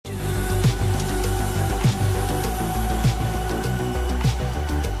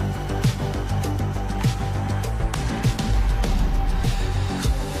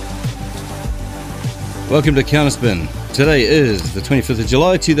Welcome to Counterspin. Today is the 25th of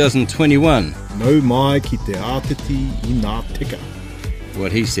July, 2021. No mai ki te ātiti I ngā tika.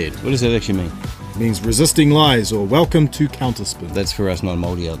 What he said. What does that actually mean? It means resisting lies or welcome to Counterspin. That's for us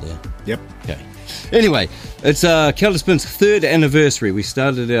non-Māori out there. Yep. Okay. Anyway, it's Counterspin's third anniversary. We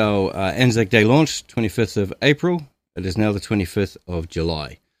started our Anzac Day launch, 25th of April. It is now the 25th of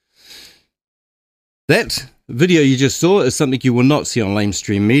July. That video you just saw is something you will not see on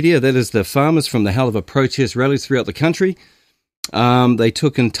lamestream media. That is the farmers from the hell of a protest rallies throughout the country. They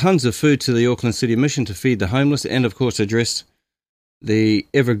took in tons of food to the Auckland City Mission to feed the homeless and, of course, address the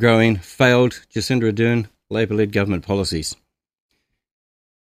ever-growing, failed Jacinda Ardern Labour-led government policies.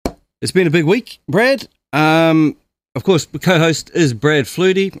 It's been a big week, Brad. Of course, the co-host is Brad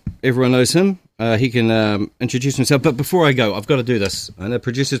Flutie. Everyone knows him. He can introduce himself. But before I go, I've got to do this. And the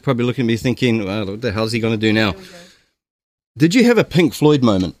producer's probably looking at me thinking, well, what the hell is he going to do now? Did you have a Pink Floyd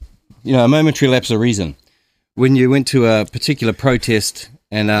moment? You know, a momentary lapse of reason. When you went to a particular protest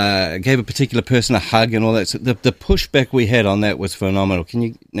and gave a particular person a hug and all that. So the pushback we had on that was phenomenal. Can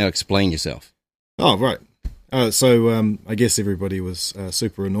you now explain yourself? Oh, right. So I guess everybody was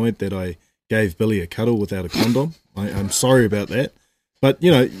super annoyed that I gave Billy a cuddle without a condom. I'm sorry about that. But,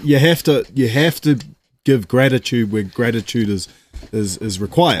 you know, you have to give gratitude where gratitude is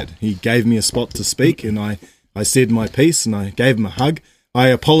required. He gave me a spot to speak, and I said my piece, and I gave him a hug. I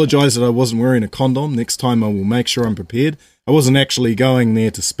apologise that I wasn't wearing a condom. Next time I will make sure I'm prepared. I wasn't actually going there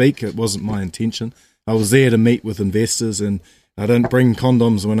to speak. It wasn't my intention. I was there to meet with investors, and I don't bring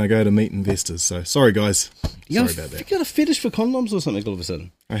condoms when I go to meet investors. So, sorry, guys. Sorry about that. You got a fetish for condoms or something all of a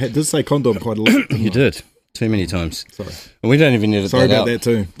sudden? I did say condom quite a lot. You did. Too many times. Sorry. And we don't even edit that out. Sorry about that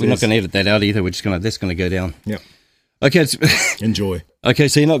too. We're not going to edit that out either. We're just that's going to go down. Yeah. Okay. Enjoy. Okay,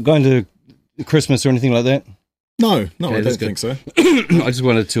 so you're not going to Christmas or anything like that? No, okay, I don't think so. I just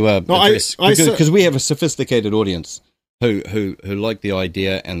wanted to address, because we have a sophisticated audience who like the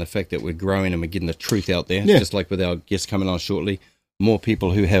idea and the fact that we're growing and we're getting the truth out there. Yeah. Just like with our guest coming on shortly, more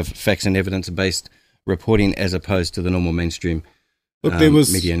people who have facts and evidence-based reporting as opposed to the normal mainstream. Look,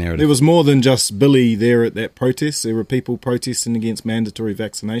 media narrative. There was more than just Billy there at that protest. There were people protesting against mandatory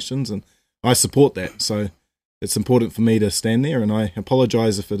vaccinations, and I support that. So it's important for me to stand there, and I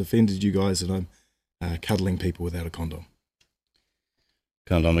apologise if it offended you guys that I'm cuddling people without a condom.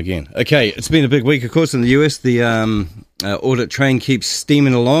 Condom again. Okay, it's been a big week, of course, in the US. The audit train keeps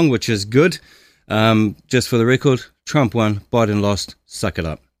steaming along, which is good. Just for the record, Trump won, Biden lost. Suck it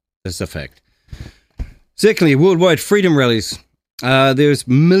up. That's a fact. Secondly, worldwide freedom rallies. There's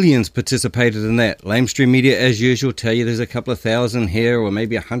millions participated in that. Lamestream media, as usual, tell you there's a couple of thousand here or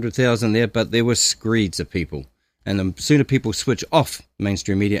maybe 100,000 there, but there were screeds of people. And the sooner people switch off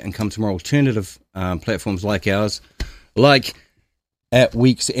mainstream media and come to more alternative platforms like ours, like at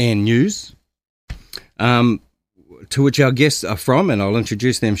Week's End News, to which our guests are from, and I'll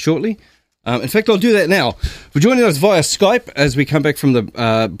introduce them shortly. In fact, I'll do that now. For joining us via Skype as we come back from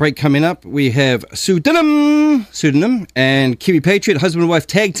the break coming up, we have Pseudonym and Kiwi Patriot, husband and wife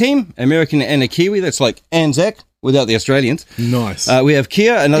tag team, American and a Kiwi. That's like Anzac without the Australians. Nice. We have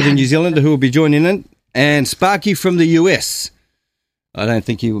Kia, another New Zealander who will be joining in, and Sparky from the US. I don't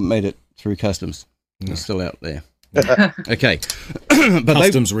think he made it through customs. No. He's still out there. Okay. But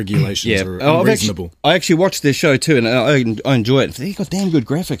customs regulations are unreasonable. I actually watched their show too, and I enjoy it. They've got damn good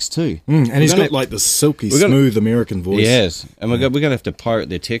graphics too. And he's got like the silky, smooth American voice. Yes, and we're going to have to pirate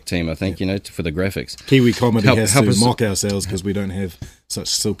their tech team, I think, for the graphics. Kiwi comedy has to mock ourselves because we don't have such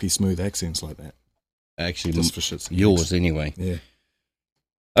silky, smooth accents like that. Actually, just for shits and yours gigs. Anyway. Yeah.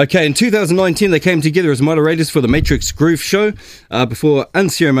 Okay, in 2019, they came together as moderators for the Matrix Groove show before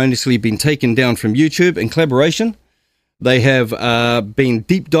unceremoniously being taken down from YouTube. In collaboration, they have been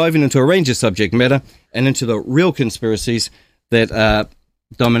deep diving into a range of subject matter and into the real conspiracies that are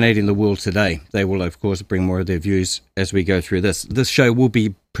dominating the world today. They will, of course, bring more of their views as we go through this. This show will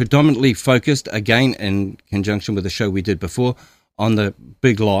be predominantly focused, again, in conjunction with the show we did before, on the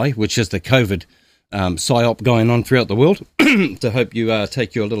big lie, which is the COVID psyop going on throughout the world, to hope you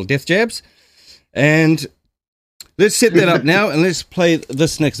take your little death jabs. And let's set that up now, and let's play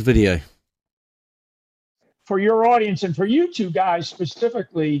this next video. For your audience and for you two guys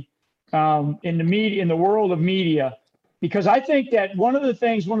specifically, in the media, in the world of media, because I think that one of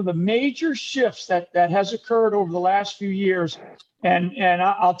the major shifts that has occurred over the last few years, and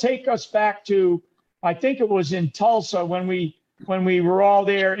I'll take us back to, I think it was in Tulsa when we were all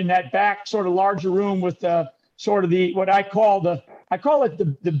there in that back sort of larger room with the sort of what I call it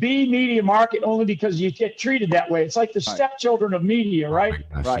the B media market, only because you get treated that way. It's like the stepchildren of media, right?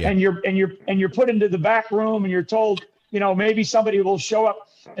 Oh right. And you're put into the back room and you're told, maybe somebody will show up.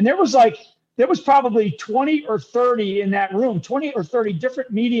 And there was like there was probably 20 or 30 in that room, 20 or 30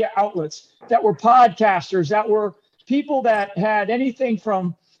 different media outlets that were podcasters, that were people that had anything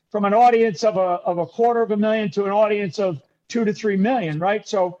from an audience of a 250,000 to an audience of 2 to 3 million, right?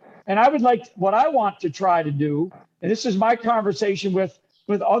 So, and I would like, what I want to try to do, and this is my conversation with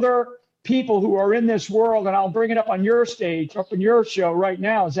other people who are in this world, and I'll bring it up on your stage, up in your show right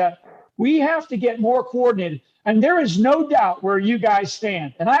now, is that we have to get more coordinated. And there is no doubt where you guys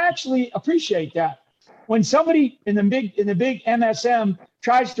stand. And I actually appreciate that. When somebody in the big MSM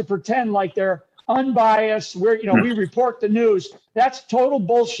tries to pretend like they're unbiased, we report the news, that's total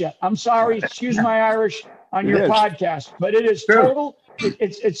bullshit. I'm sorry, excuse my Irish on your podcast, but it is total.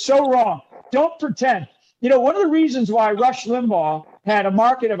 It's so wrong. Don't pretend. One of the reasons why Rush Limbaugh had a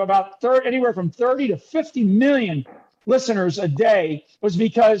market of about anywhere from 30 to 50 million listeners a day was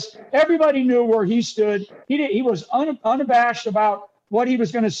because everybody knew where he stood. He was unabashed about what he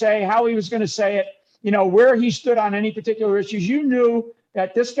was going to say, how he was going to say it, where he stood on any particular issues. You knew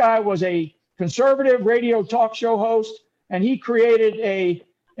that this guy was a conservative radio talk show host, and he created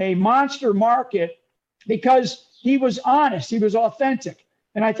a monster market because he was honest, he was authentic.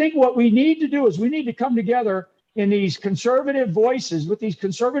 And I think what we need to do is we need to come together in these conservative voices, with these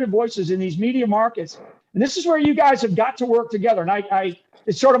conservative voices in these media markets. And this is where you guys have got to work together. And I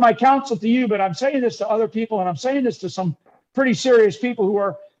it's sort of my counsel to you, but I'm saying this to other people, and I'm saying this to some pretty serious people who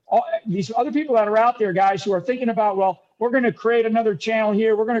are these other people that are out there, guys, who are thinking about, well, we're going to create another channel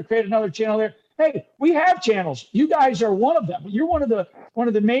here, we're going to create another channel there. Hey, we have channels. You guys are one of them. You're one of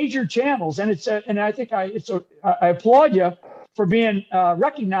the major channels, and I think I applaud you for being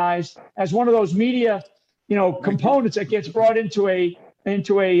recognized as one of those media, components that gets brought into a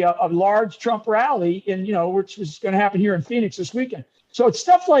large Trump rally, which is going to happen here in Phoenix this weekend. So it's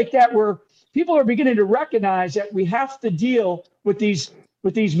stuff like that where people are beginning to recognize that we have to deal with these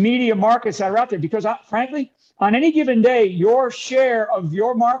media markets that are out there, because frankly, on any given day, your share of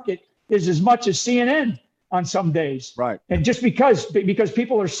your market is as much as CNN on some days. Right. And just because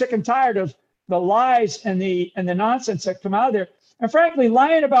people are sick and tired of the lies and the nonsense that come out of there, and frankly,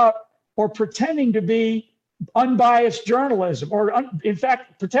 lying about or pretending to be unbiased journalism, or in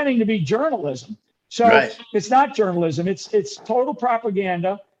fact, pretending to be journalism. So It's not journalism. It's total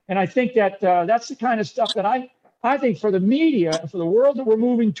propaganda. And I think that that's the kind of stuff that I think for the media, for the world that we're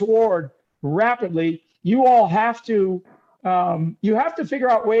moving toward rapidly, you all have to figure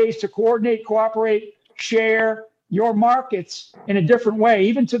out ways to coordinate, cooperate, share your markets in a different way,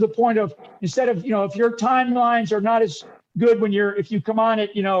 even to the point of, instead of, if your timelines are not as good if you come on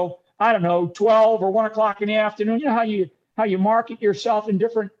at, 12 or 1 o'clock in the afternoon, how you market yourself in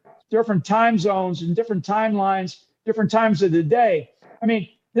different time zones and different timelines, different times of the day. I mean,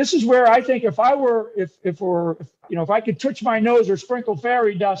 this is where I think if I could touch my nose or sprinkle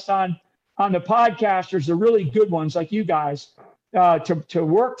fairy dust on the podcasters, the really good ones like you guys, to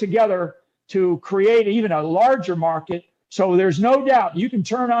work together to create even a larger market. So there's no doubt you can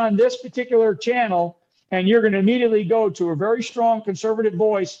turn on this particular channel and you're going to immediately go to a very strong conservative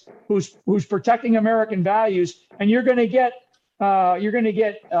voice who's protecting American values, and you're going to get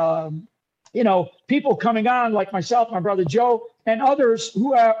people coming on like myself, my brother Joe, and others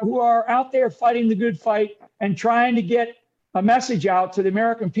who are out there fighting the good fight and trying to get a message out to the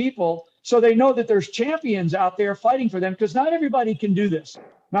American people, so they know that there's champions out there fighting for them, because not everybody can do this.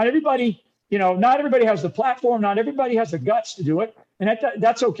 Not everybody has the platform. Not everybody has the guts to do it, and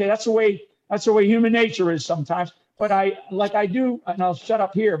that's okay. That's the way human nature is sometimes. But I do, and I'll shut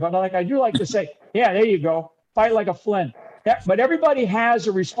up here, but I do like to say, yeah, there you go. Fight like a Flynn. But everybody has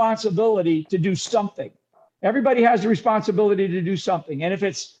a responsibility to do something. Everybody has a responsibility to do something. And if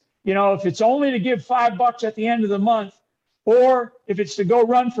it's only to give $5 at the end of the month, or if it's to go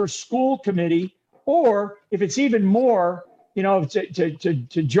run for school committee, or if it's even more, to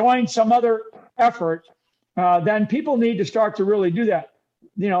join some other effort, then people need to start to really do that.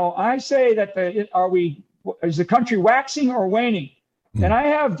 I say that is the country waxing or waning? And I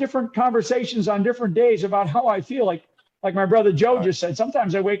have different conversations on different days about how I feel. Like my brother Joe just said,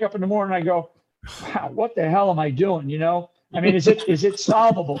 sometimes I wake up in the morning and I go, wow, what the hell am I doing? I mean, is it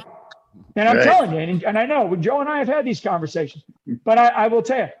solvable? And I'm telling you, and I know Joe and I have had these conversations, but I will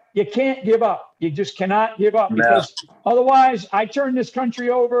tell you, you can't give up. You just cannot give up, because otherwise I turn this country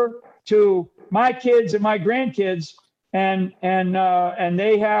over to my kids and my grandkids, and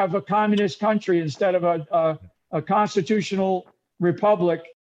they have a communist country instead of a constitutional republic.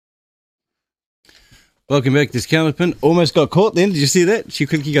 Welcome back to this Counterspin. Almost got caught then. Did you see that? She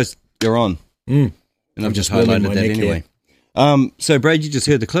quickly goes, "You're on." And I've just highlighted that anyway. So, Brad, you just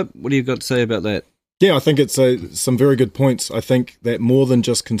heard the clip. What do you got to say about that? Yeah, I think it's some very good points. I think that more than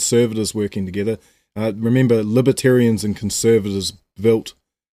just conservatives working together, remember, libertarians and conservatives built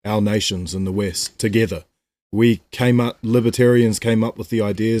our nations in the West together. Libertarians came up with the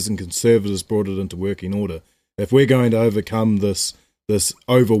ideas, and conservatives brought it into working order. If we're going to overcome this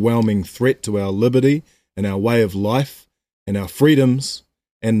overwhelming threat to our liberty and our way of life and our freedoms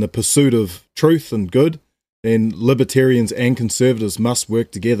and the pursuit of truth and good, then libertarians and conservatives must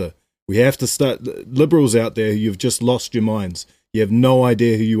work together. We have to start. Liberals out there, you've just lost your minds. You have no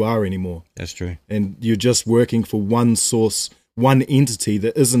idea who you are anymore. That's true. And you're just working for one source, one entity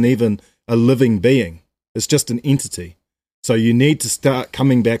that isn't even a living being. It's just an entity. So you need to start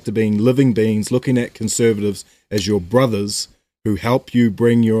coming back to being living beings, looking at conservatives as your brothers who help you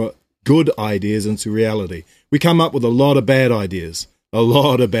bring your good ideas into reality. We come up with a lot of bad ideas,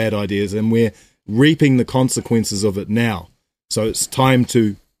 and we're reaping the consequences of it now. So it's time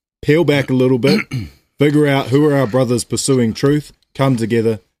to peel back a little bit, figure out who are our brothers pursuing truth, come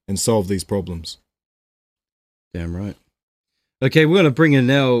together and solve these problems. Damn right. Okay, we're going to bring in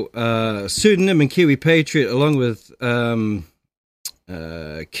now Pseudonym and Kiwi Patriot, along with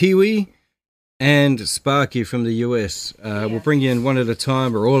Kiwi and Sparky from the US. We'll bring you in one at a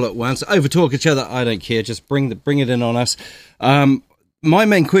time or all at once. Overtalk each other, I don't care. Just bring it in on us. My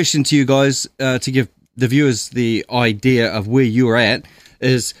main question to you guys, to give the viewers the idea of where you're at,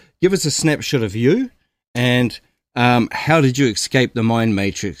 is give us a snapshot of you and how did you escape the mind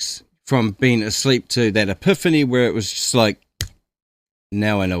matrix from being asleep to that epiphany where it was just like,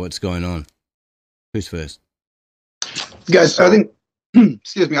 now I know what's going on. Who's first? Guys, I think,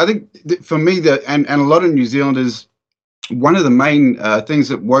 excuse me, I think for me, and a lot of New Zealanders, one of the main things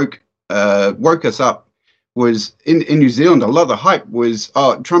that woke us up was in New Zealand, a lot of the hype was,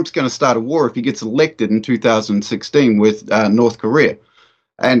 Trump's going to start a war if he gets elected in 2016 with North Korea.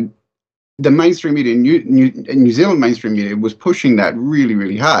 And the mainstream media, New Zealand mainstream media, was pushing that really,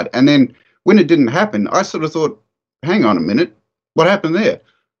 really hard. And then when it didn't happen, I sort of thought, hang on a minute, what happened there?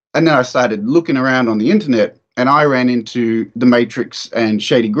 And then I started looking around on the internet, and I ran into the Matrix and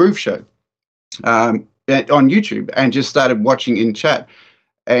Shady Groove show on YouTube, and just started watching in chat,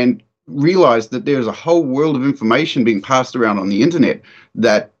 and realized that there's a whole world of information being passed around on the internet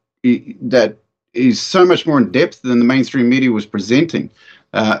that is so much more in depth than the mainstream media was presenting,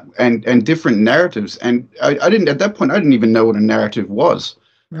 and different narratives. And I didn't, at that point, I didn't even know what a narrative was.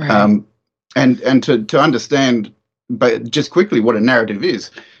 Right. And to understand, but just quickly, what a narrative is,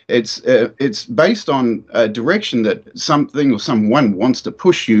 it's based on a direction that something or someone wants to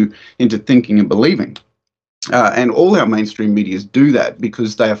push you into thinking and believing. And all our mainstream medias do that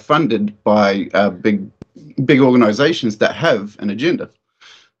because they are funded by big organizations that have an agenda.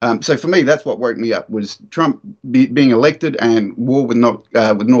 So for me, that's what woke me up, was Trump being elected and war with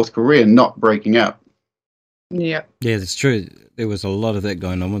North Korea not breaking out. Yeah. Yeah, that's true. There was a lot of that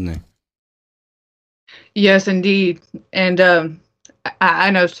going on, wasn't there? Yes, indeed. And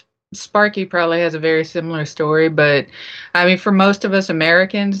I know Sparky probably has a very similar story, but I mean, for most of us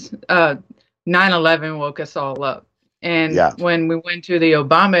Americans, 9/11 woke us all up. And when we went to the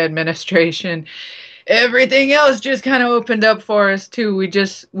Obama administration, everything else just kind of opened up for us too.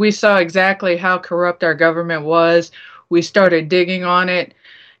 We saw exactly how corrupt our government was. We started digging on it.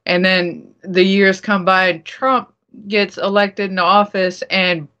 And then the years come by and Trump gets elected into office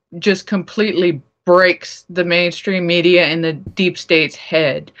and just completely breaks the mainstream media and the deep state's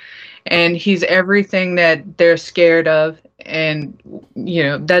head. And he's everything that they're scared of. And, you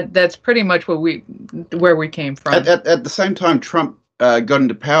know, that's pretty much where we came from. At the same time Trump got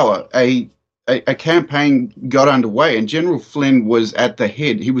into power, a campaign got underway, and General Flynn was at the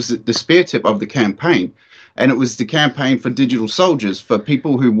head. He was the spear tip of the campaign. And it was the campaign for digital soldiers, for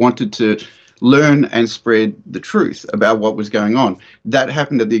people who wanted to learn and spread the truth about what was going on. That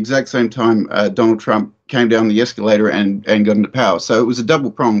happened at the exact same time Donald Trump came down the escalator and got into power. So it was a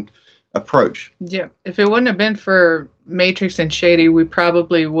double-pronged approach. Yeah. If it wouldn't have been for Matrix and Shady, we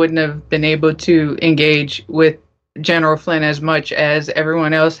probably wouldn't have been able to engage with General Flynn as much as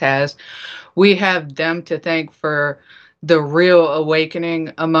everyone else has. We have them to thank for the real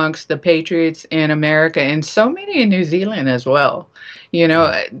awakening amongst the patriots in America, and so many in New Zealand as well. You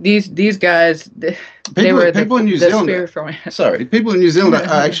know, these guys, they were people in New Zealand. Sorry, people in New Zealand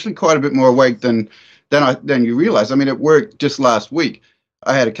are actually quite a bit more awake than you realize. I mean, at work just last week,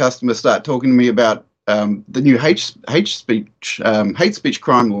 I had a customer start talking to me about the new hate speech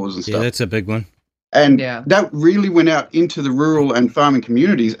crime laws and stuff. Yeah, that's a big one. And that really went out into the rural and farming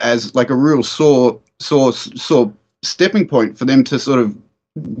communities as like a real sore stepping point for them to sort of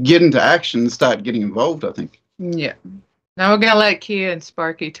get into action and start getting involved, I think. Yeah. Now we're going to let Kia and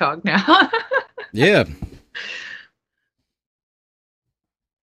Sparky talk now. Yeah.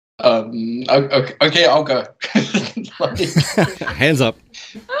 Okay, I'll go. Hands up.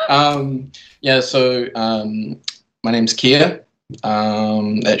 So my name's Kia.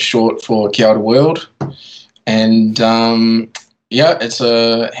 That's short for Kia Ora World. And it's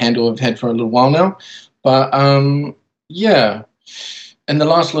a handle I've had for a little while now. But in the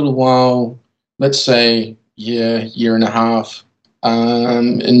last little while, let's say year and a half,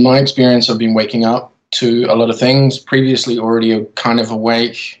 in my experience, I've been waking up to a lot of things. Previously already kind of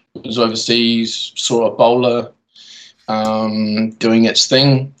awake, was overseas, saw Ebola doing its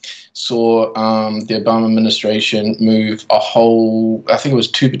thing, saw the Obama administration move a whole, I think it was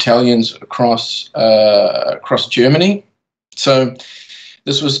 2 battalions across Germany. So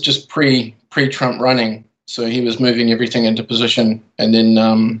this was just pre-Trump running. So he was moving everything into position, and then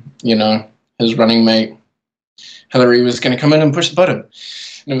his running mate Hillary was going to come in and push the button,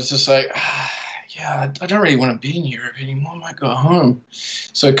 and it was just like, I don't really want to be in Europe anymore. I might go home.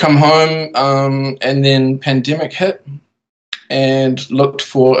 So come home, and then pandemic hit, and looked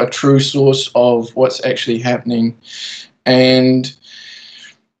for a true source of what's actually happening. And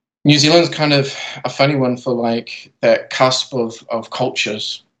New Zealand's kind of a funny one for like that cusp of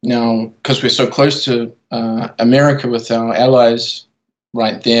cultures now, because we're so close to America with our allies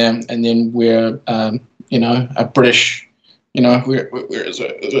right there, and then we're a British, where is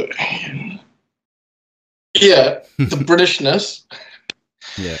it? Yeah, the Britishness.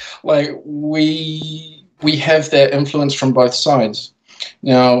 Yeah, like we have that influence from both sides.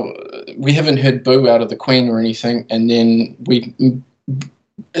 Now, we haven't heard boo out of the Queen or anything, and then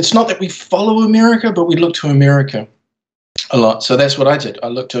it's not that we follow America, but we look to America a lot. So that's what I did. I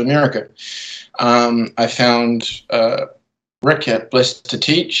looked to America. I found Rick at Blessed to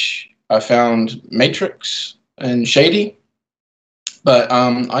Teach. I found Matrix and Shady. But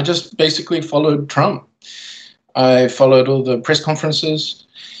I just basically followed Trump. I followed all the press conferences,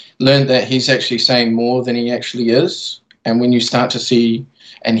 learned that he's actually saying more than he actually is. And when you start to see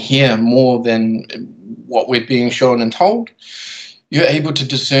and hear more than what we're being shown and told, you're able to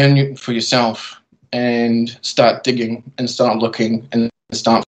discern for yourself and start digging and start looking and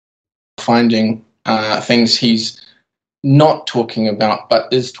start finding things he's not talking about,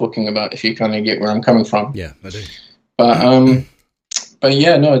 but is talking about, if you kind of get where I'm coming from. Yeah, I do. But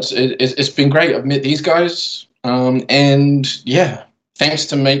yeah, no, it's been great. I've met these guys. And yeah, thanks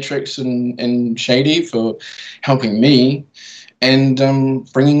to Matrix and Shady for helping me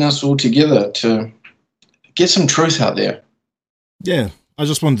and bringing us all together to get some truth out there. Yeah, I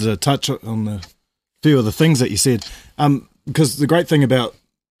just wanted to touch on a few of the things that you said, because the great thing about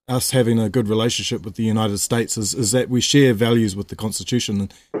us having a good relationship with the United States is that we share values with the Constitution,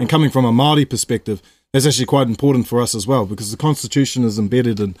 and coming from a Māori perspective, that's actually quite important for us as well, because the Constitution is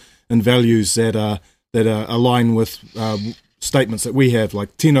embedded in values that align with statements that we have,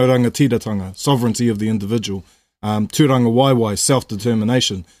 like tino rangatiratanga, sovereignty of the individual, tūranga waiwai,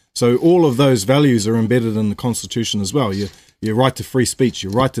 self-determination. So all of those values are embedded in the Constitution as well. Your right to free speech,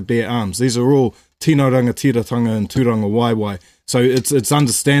 your right to bear arms. These are all tino rangatiratanga and tūranga waiwai. So it's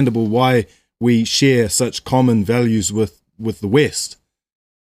understandable why we share such common values with the West.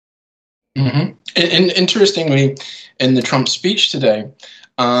 Mm-hmm. And interestingly, in the Trump speech today,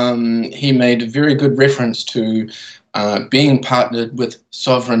 he made a very good reference to being partnered with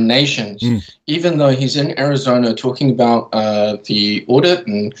sovereign nations. Even though he's in Arizona talking about the audit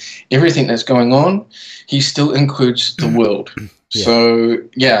and everything that's going on, he still includes the world. Yeah. So,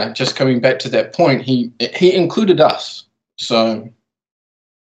 yeah, just coming back to that point, he included us. So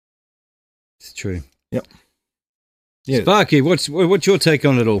it's true. Yep. Yeah. Sparky, what's your take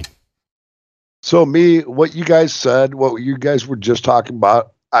on it all? So what you guys said, what you guys were just talking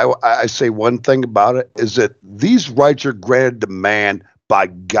about, I say one thing about it is that these rights are granted to man by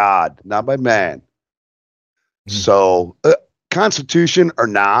God, not by man. So Constitution or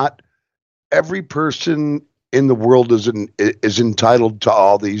not, every person in the world is entitled to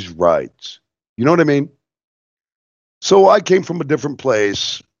all these rights. You know what I mean? So I came from a different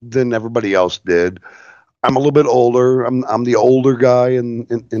place than everybody else did. I'm a little bit older. I'm the older guy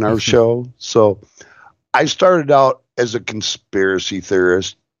in our show. So I started out as a conspiracy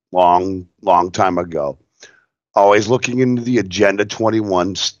theorist long time ago. Always looking into the Agenda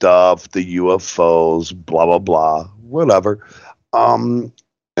 21 stuff, the UFOs, blah, blah, blah, whatever. And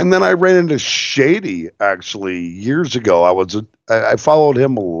then I ran into Shady actually years ago. I followed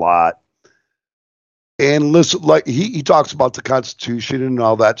him a lot. And listen, like he talks about the Constitution and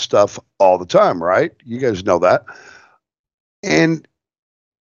all that stuff all the time, right? You guys know that. And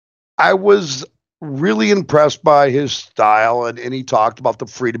I was really impressed by his style, and he talked about the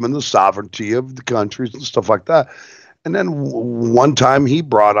freedom and the sovereignty of the countries and stuff like that. And then one time he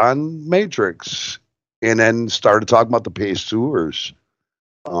brought on Matrix and then started talking about the Pacers.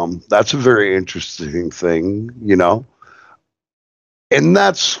 That's a very interesting thing, you know. And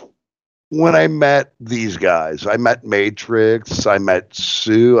that's when I met these guys. I met Matrix, I met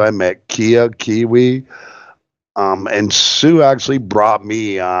Sue, I met Kiwi. And Sue actually brought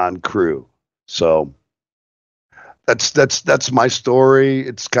me on crew. So that's my story.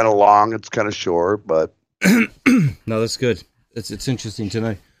 It's kind of long, it's kind of short, but no, that's good. It's interesting to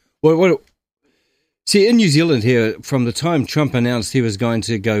know. What see, in New Zealand here, from the time Trump announced he was going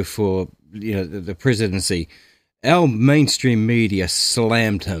to go for the presidency, our mainstream media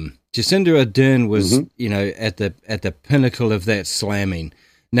slammed him. Jacinda Ardern was at the pinnacle of that slamming.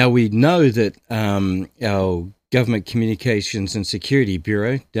 Now we know that our Government Communications and Security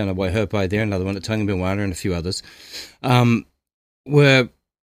Bureau down at Waihopai there, another one at Tangamoana and a few others, were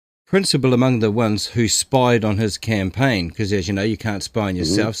principal among the ones who spied on his campaign, because as you know, you can't spy on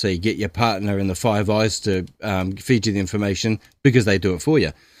yourself, so you get your partner in the Five Eyes to feed you the information because they do it for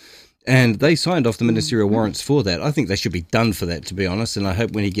you. And they signed off the ministerial warrants for that. I think they should be done for that, to be honest, and I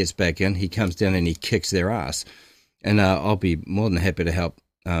hope when he gets back in, he comes down and he kicks their ass. And I'll be more than happy to help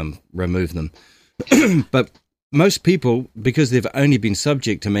remove them. But most people, because they've only been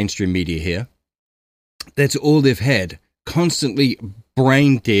subject to mainstream media here, that's all they've had. Constantly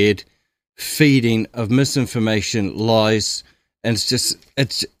brain dead feeding of misinformation, lies, and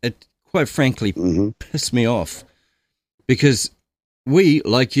it quite frankly pissed me off, because we,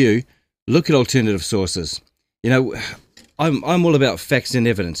 like you, look at alternative sources. You know, I'm all about facts and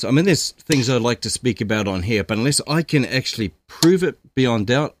evidence. I mean, there's things I'd like to speak about on here, but unless I can actually prove it beyond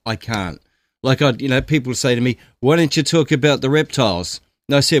doubt, I can't. Like, people say to me, why don't you talk about the reptiles?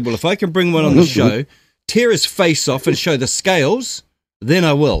 And I said, well, if I can bring one on the show, tear his face off and show the scales, then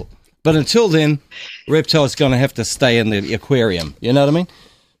I will. But until then, reptile's going to have to stay in the aquarium. You know what I mean?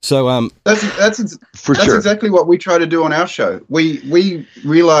 So that's exactly what we try to do on our show. We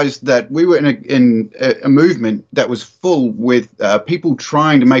realized that we were in a movement that was full with people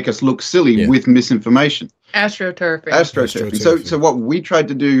trying to make us look silly with misinformation. Astroturfing. So what we tried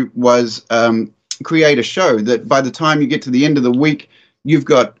to do was create a show that by the time you get to the end of the week, you've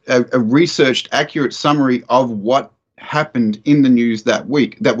got a researched, accurate summary of what happened in the news that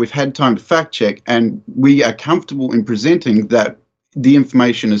week, that we've had time to fact check, and we are comfortable in presenting that the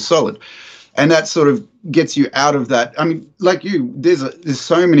information is solid. And that sort of gets you out of that. I mean, like you, there's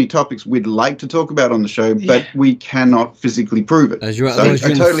so many topics we'd like to talk about on the show, but we cannot physically prove it. As you're so I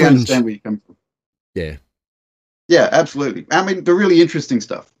totally understand where you come from. Yeah. Yeah, absolutely. I mean, the really interesting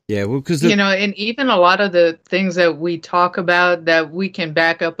stuff. Yeah, well, because and even a lot of the things that we talk about that we can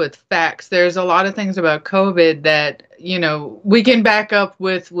back up with facts. There's a lot of things about COVID that we can back up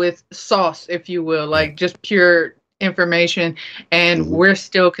with sauce, if you will, like just pure information, and we're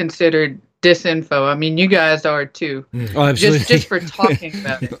still considered disinfo. I mean, you guys are too. Oh, absolutely. Just for talking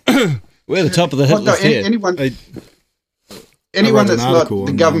about it. We're at the top of the hit list here. Anyone that's not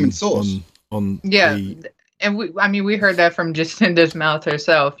the government source. And we heard that from Jacinda's mouth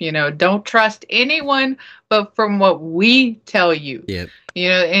herself. Don't trust anyone but from what we tell you. Yeah.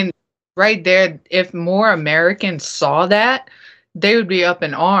 And right there, if more Americans saw that, they would be up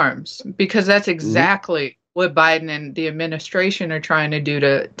in arms, because that's exactly what Biden and the administration are trying to do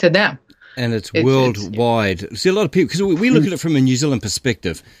to them. And it's worldwide. See, a lot of people, because we look at it from a New Zealand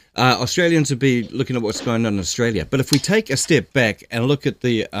perspective. Australians would be looking at what's going on in Australia. But if we take a step back and look at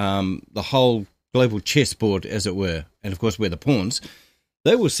the whole global chessboard, as it were, and of course we're the pawns,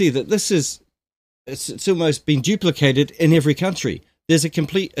 they will see that it's almost been duplicated in every country. There's a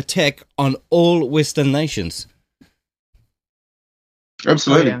complete attack on all Western nations.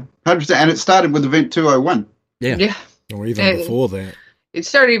 Absolutely. 100%. And it started with Event 201. Yeah. Or even before that. It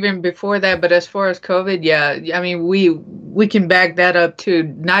started even before that, but as far as COVID, I mean, we can back that up to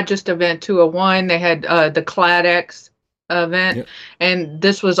not just Event 201. They had the CladX event, and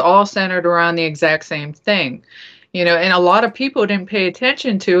this was all centered around the exact same thing. And a lot of people didn't pay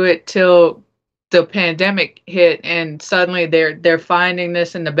attention to it till the pandemic hit, and suddenly they're finding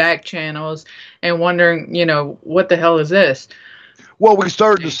this in the back channels and wondering, what the hell is this? Well, we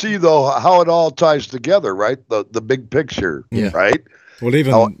started to see, though, how it all ties together, right? The big picture, right? Well,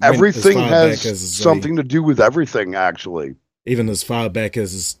 even how everything has something to do with everything, actually. Even as far back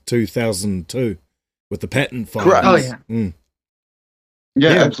as 2002 with the patent files. Correct. Oh, yeah.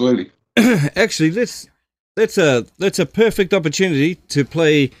 Yeah, absolutely. Actually, that's a perfect opportunity to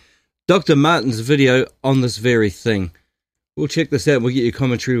play Dr. Martin's video on this very thing. We'll check this out and we'll get your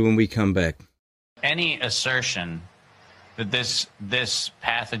commentary when we come back. any assertion that this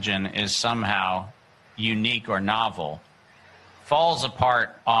pathogen is somehow unique or novel falls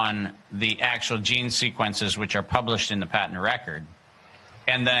apart on the actual gene sequences which are published in the patent record,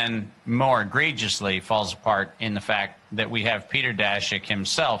 and then more egregiously falls apart in the fact that we have Peter Daszak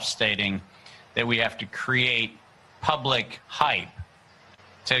himself stating that we have to create public hype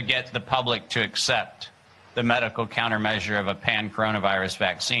to get the public to accept the medical countermeasure of a pan-coronavirus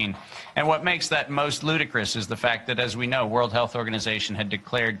vaccine. And what makes that most ludicrous is the fact that, as we know, World Health Organization had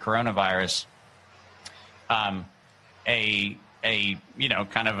declared coronavirus a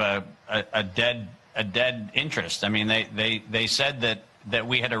dead interest. I mean, they said that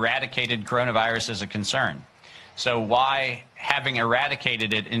we had eradicated coronavirus as a concern. So why, having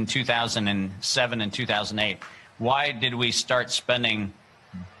eradicated it in 2007 and 2008, why did we start spending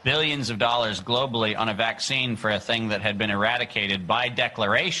billions of dollars globally on a vaccine for a thing that had been eradicated by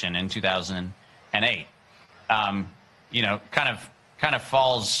declaration in 2008? Kind of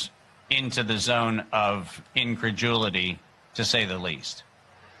falls into the zone of incredulity, to say the least.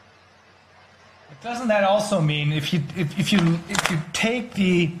 But doesn't that also mean if you take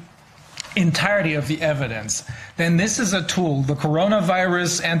the entirety of the evidence, then this is a tool, the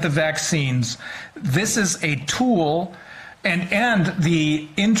coronavirus and the vaccines, this is a tool, and the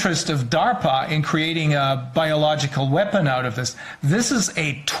interest of DARPA in creating a biological weapon out of this, this is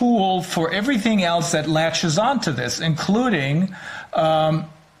a tool for everything else that latches onto this, including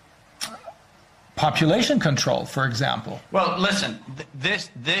population control, for example. Well, listen,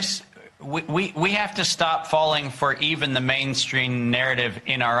 we have to stop falling for even the mainstream narrative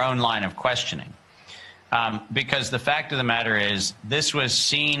in our own line of questioning. Because the fact of the matter is, this was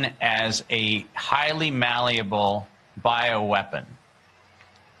seen as a highly malleable bioweapon.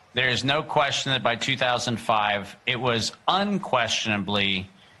 There is no question that by 2005, it was unquestionably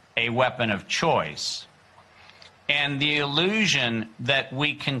a weapon of choice. And the illusion that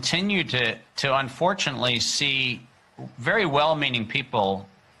we continue to unfortunately see very well-meaning people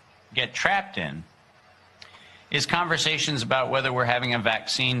get trapped in is conversations about whether we're having a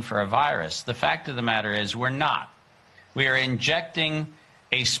vaccine for a virus. The fact of the matter is we're not. We are injecting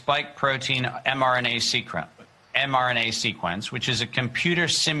a spike protein mRNA sequence, which is a computer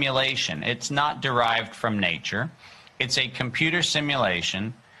simulation. It's not derived from nature. It's a computer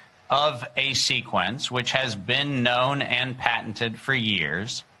simulation of a sequence which has been known and patented for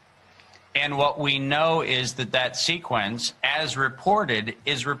years. And what we know is that that sequence, as reported,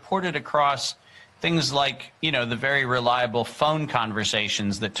 is reported across things like, the very reliable phone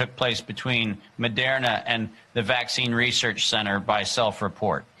conversations that took place between Moderna and the Vaccine Research Center by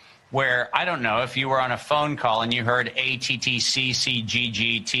self-report, where, I don't know, if you were on a phone call and you heard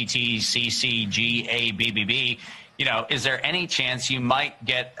ATTCCGG, is there any chance you might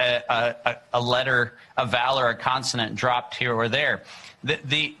get a letter, a vowel, or a consonant dropped here or there?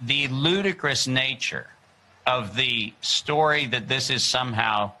 The ludicrous nature of the story that this is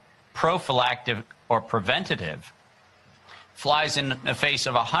somehow prophylactic or preventative flies in the face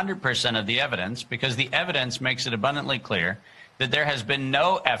of 100% of the evidence, because the evidence makes it abundantly clear that there has been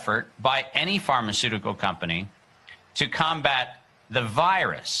no effort by any pharmaceutical company to combat the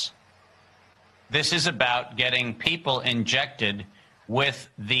virus. This is about getting people injected with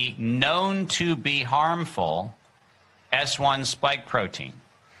the known to be harmful S1 spike protein.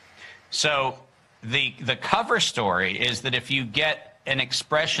 So the cover story is that if you get an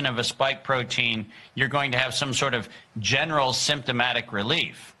expression of a spike protein, you're going to have some sort of general symptomatic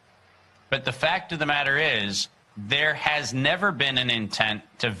relief. But the fact of the matter is, there has never been an intent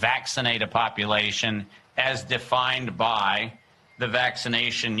to vaccinate a population as defined by the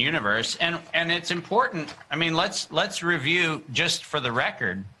vaccination universe. And it's important. I mean, let's review, just for the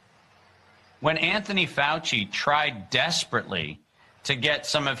record, when Anthony Fauci tried desperately to get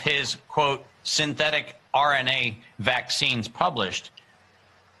some of his, quote, synthetic RNA vaccines published,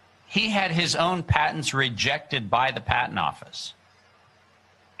 he had his own patents rejected by the patent office.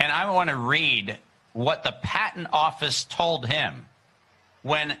 And I want to read what the patent office told him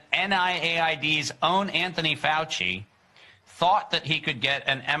when NIAID's own Anthony Fauci thought that he could get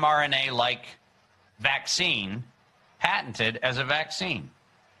an mRNA-like vaccine patented as a vaccine.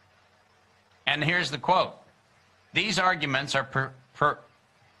 And here's the quote. These arguments are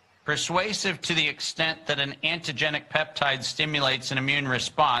persuasive to the extent that an antigenic peptide stimulates an immune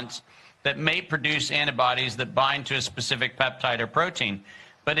response that may produce antibodies that bind to a specific peptide or protein,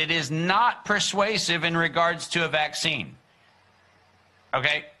 but it is not persuasive in regards to a vaccine.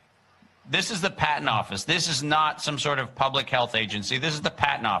 Okay? This is the patent office. This is not some sort of public health agency. This is the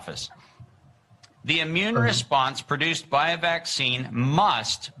patent office. The immune response produced by a vaccine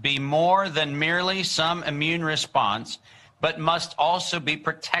must be more than merely some immune response, but must also be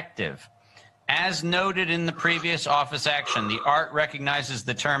protective. As noted in the previous office action, the ART recognizes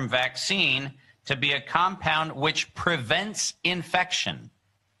the term vaccine to be a compound which prevents infection.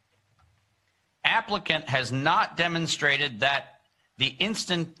 Applicant has not demonstrated that the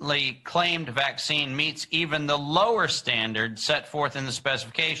instantly claimed vaccine meets even the lower standard set forth in the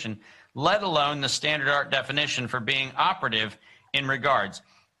specification, let alone the standard ART definition for being operative in regards.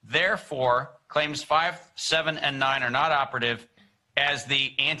 Therefore, claims 5, 7, and 9 are not operative, as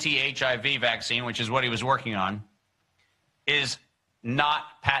the anti-HIV vaccine, which is what he was working on, is not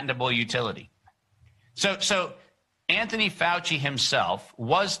patentable utility. So Anthony Fauci himself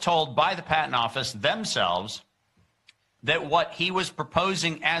was told by the Patent Office themselves that what he was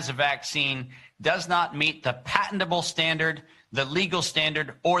proposing as a vaccine does not meet the patentable standard, the legal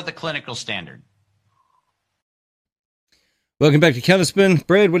standard, or the clinical standard. Welcome back to Counterspin.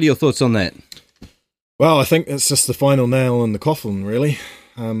 Brad, what are your thoughts on that? Well, I think it's just the final nail in the coffin, really.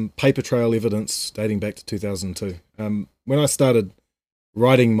 Paper trail evidence dating back to 2002. When I started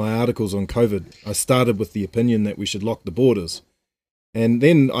writing my articles on COVID, I started with the opinion that we should lock the borders. And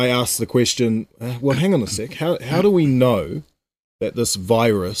then I asked the question, well, hang on a sec, how do we know that this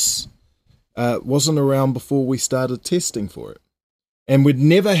virus wasn't around before we started testing for it? And we'd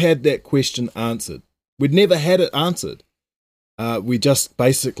never had that question answered. We'd never had it answered. We just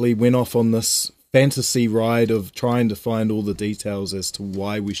basically went off on this fantasy ride of trying to find all the details as to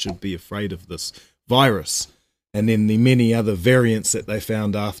why we should be afraid of this virus. And then the many other variants that they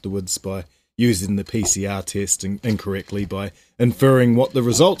found afterwards by using the PCR test incorrectly, by inferring what the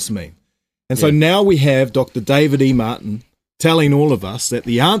results mean. And so now we have Dr. David E. Martin telling all of us that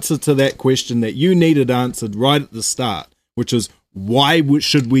the answer to that question that you needed answered right at the start, which is, why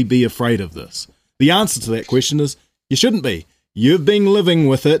should we be afraid of this? The answer to that question is, you shouldn't be. You've been living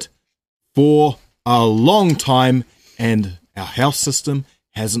with it for a long time, and our health system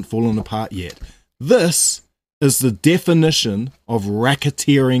hasn't fallen apart yet. This is the definition of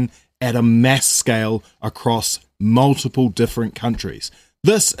racketeering at a mass scale across multiple different countries.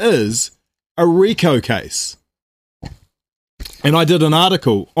 This is a RICO case. And I did an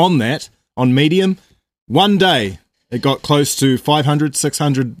article on that on Medium. One day, it got close to 500,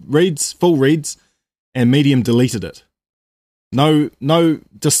 600 reads, full reads, and Medium deleted it. No,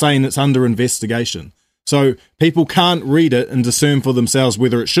 just saying it's under investigation. So people can't read it and discern for themselves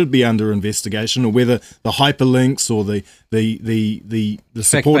whether it should be under investigation or whether the hyperlinks or the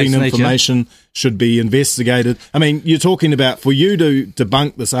supporting information should be investigated. I mean, you're talking about, for you to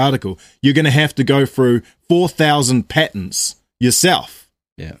debunk this article, you're going to have to go through 4,000 patents yourself.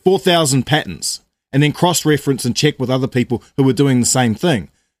 Yeah. 4,000 patents. And then cross-reference and check with other people who are doing the same thing.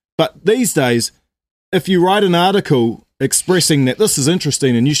 But these days, if you write an article expressing that this is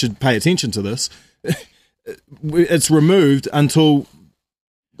interesting and you should pay attention to this, it's removed until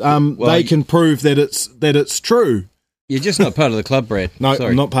they can prove that it's true. You're just not part of the club, Brad. No,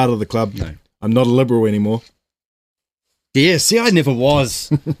 sorry. I'm not part of the club. No. I'm not a liberal anymore. Yeah, see, I never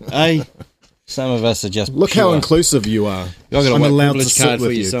was. Hey, some of us are just look pure. How inclusive you are. I'm allowed to sit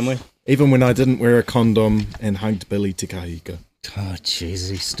with you somewhere. Even when I didn't wear a condom and hugged Billy Tikahika. Oh, jeez,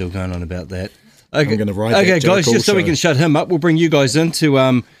 he's still going on about that. Okay, I'm going to write that joke guys, just so we can shut him up, we'll bring you guys in to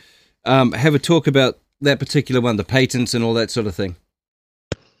have a talk about that particular one, the patents and all that sort of thing.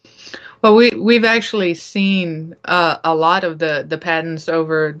 Well, we've actually seen a lot of the patents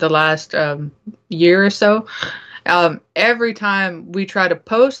over the last year or so. Every time we try to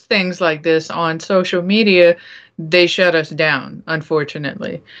post things like this on social media, they shut us down,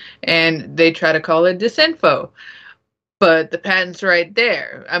 unfortunately. And they try to call it disinfo. But the patent's right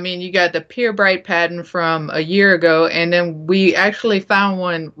there. I mean, you got the Pure Bright patent from a year ago, and then we actually found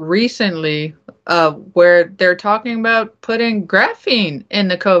one recently where they're talking about putting graphene in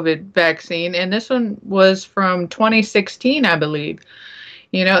the COVID vaccine, and this one was from 2016, I believe.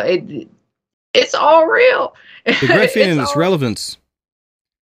 You know, it's all real. The graphene and its relevance.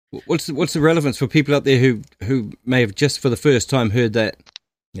 What's the relevance for people out there who may have just for the first time heard that?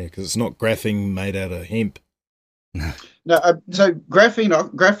 Yeah, because it's not graphene made out of hemp. No, so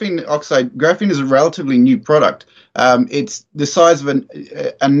graphene oxide. Graphene is a relatively new product. It's the size of a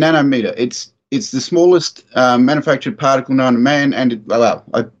nanometer. It's the smallest manufactured particle known to man, and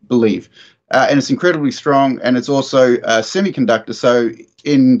I believe, and it's incredibly strong. And it's also a semiconductor. So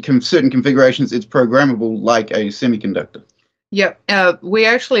in certain configurations, it's programmable like a semiconductor. Yep. We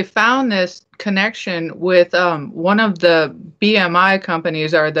actually found this connection with one of the BMI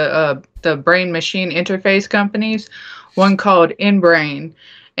companies, or the brain machine interface companies, one called InBrain.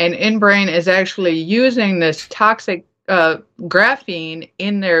 And InBrain is actually using this toxic graphene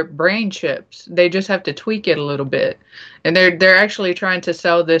in their brain chips. They just have to tweak it a little bit. And they're actually trying to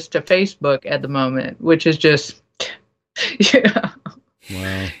sell this to Facebook at the moment, which is just,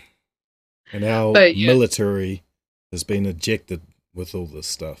 Wow. And our military has been ejected with all this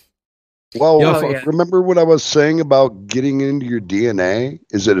stuff. Well, remember what I was saying about getting into your DNA?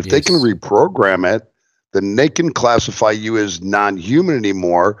 Is that if they can reprogram it, then they can classify you as non-human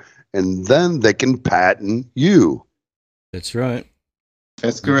anymore, and then they can patent you. That's right.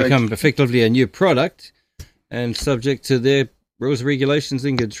 That's correct. Become effectively a new product and subject to their rules, regulations,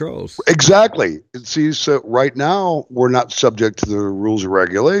 and controls. Exactly. See, so right now, we're not subject to the rules and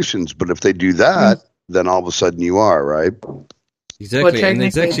regulations, but if they do that, then all of a sudden you are, right? Exactly, and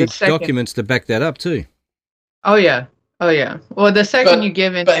there's actually documents to back that up too. Oh yeah. Well, the second you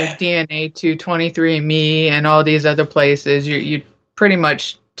give in your DNA to 23andMe and all these other places, you pretty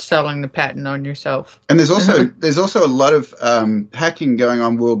much selling the patent on yourself. And there's also a lot of hacking going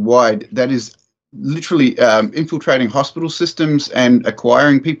on worldwide that is literally infiltrating hospital systems and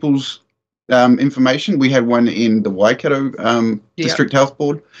acquiring people's information. We had one in the Waikato District Health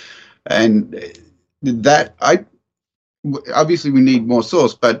Board, and that obviously we need more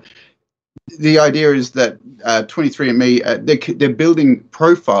source, but the idea is that 23andMe, they're building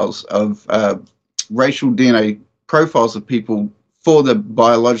profiles of racial DNA profiles of people for the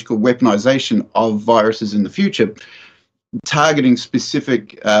biological weaponization of viruses in the future, targeting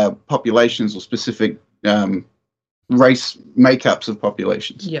specific populations or specific race makeups of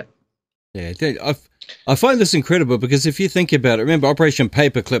populations. Yeah. Yeah, I find this incredible because if you think about it, remember Operation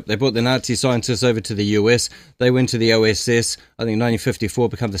Paperclip, they brought the Nazi scientists over to the US, they went to the OSS, I think 1954,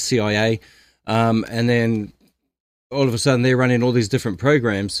 become the CIA, and then all of a sudden they're running all these different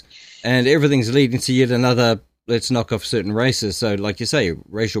programs, and everything's leading to yet another, let's knock off certain races. So like you say,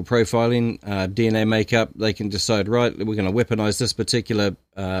 racial profiling, DNA makeup, they can decide, right, we're going to weaponize this particular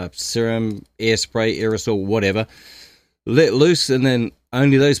serum, air spray, aerosol, whatever, let loose, and then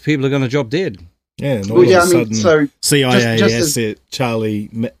only those people are going to drop dead. Yeah, and all of a sudden, CIA asset Charlie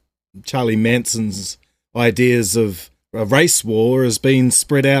Manson's ideas of a race war has been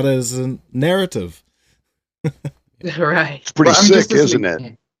spread out as a narrative. Right. It's pretty sick, isn't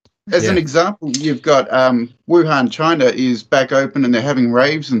it? As an example, you've got Wuhan, China is back open and they're having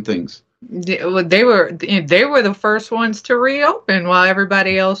raves and things. They were the first ones to reopen while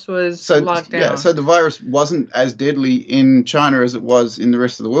everybody else was locked down. Yeah, so the virus wasn't as deadly in China as it was in the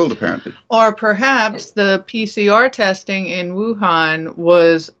rest of the world, apparently. Or perhaps the PCR testing in Wuhan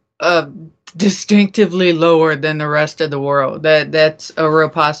was distinctively lower than the rest of the world. That's a real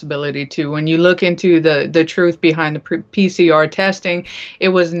possibility too. When you look into the truth behind the PCR testing, it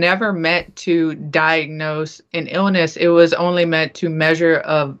was never meant to diagnose an illness. It was only meant to measure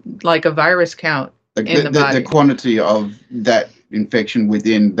like a virus count in the body. The quantity of that infection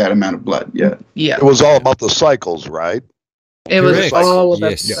within that amount of blood. Yeah. Yeah. It was all about the cycles, right? It was all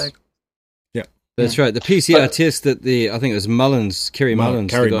about the cycles. Yeah. That's right. The PCR test that I think it was Kerry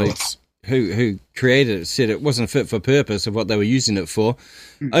Mullins, the guy who created it, said it wasn't fit for purpose of what they were using it for.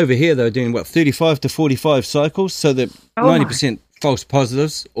 Over here, they were doing, 35 to 45 cycles, so that 90% false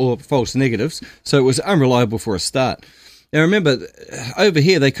positives or false negatives, so it was unreliable for a start. Now, remember, over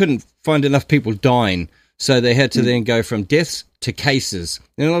here, they couldn't find enough people dying, so they had to then go from deaths to cases.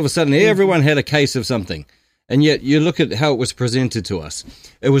 And all of a sudden, everyone had a case of something. And yet, you look at how it was presented to us.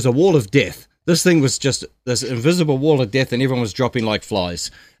 It was a wall of death. This thing was just this invisible wall of death, and everyone was dropping like flies.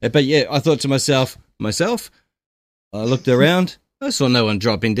 But yeah, I thought to myself, I looked around, I saw no one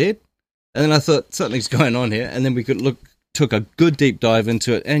dropping dead. And then I thought, something's going on here. And then we took a good deep dive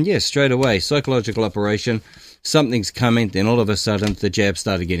into it. And yes, straight away, psychological operation, something's coming. Then all of a sudden, the jab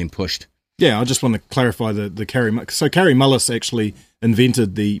started getting pushed. Yeah, I just want to clarify the Kerry. So Kerry Mullis actually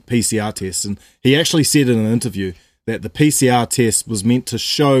invented the PCR test, and he actually said in an interview that the PCR test was meant to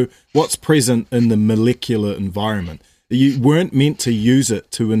show what's present in the molecular environment. You weren't meant to use it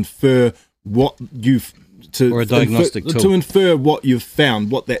to infer what you've or a diagnostic tool. To infer what you've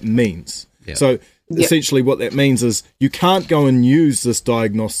found, what that means. Yep. So essentially, what that means is you can't go and use this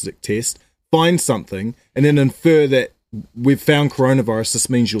diagnostic test, find something, and then infer that we've found coronavirus.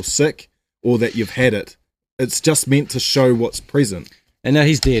 This means you're sick or that you've had it. It's just meant to show what's present. And now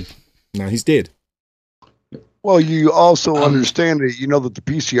he's dead. No, he's dead. Well, you also understand that that the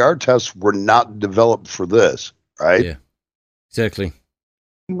PCR tests were not developed for this, right? Yeah, exactly.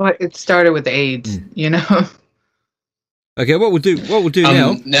 But it started with AIDS, Okay, what we'll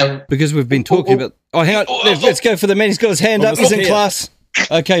do now, because we've been talking about. Oh, hang on, let's go for the man. He's got his hand up. He's in class.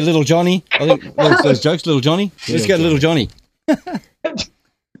 Okay, little Johnny. I think those jokes, little Johnny. Let's go to little Johnny.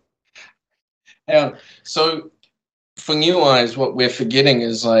 Yeah. So for new eyes, what we're forgetting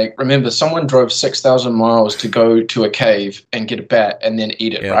is like, remember, someone drove 6,000 miles to go to a cave and get a bat and then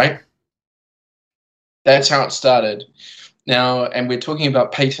eat it, right? That's how it started. Now, and we're talking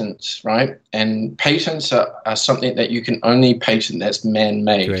about patents, right? And patents are something that you can only patent that's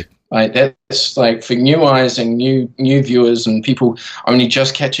man-made. Correct. Right? That's like for new eyes and new viewers and people only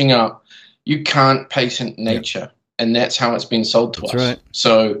just catching up, you can't patent nature. And that's how it's been sold to us. Right.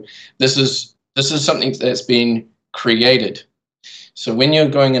 So this is something that's been created. So when you're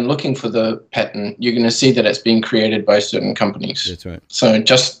going and looking for the patent, you're going to see that it's being created by certain companies. That's right. So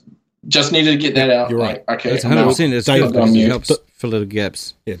just needed to get that out. You're right. Like, okay, That's 100%. It's good because it helps fill the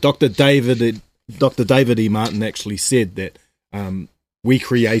gaps. Yeah, Dr. David E. Martin actually said that we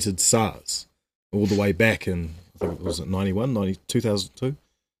created SARS all the way back in, I think it was 91, 2002,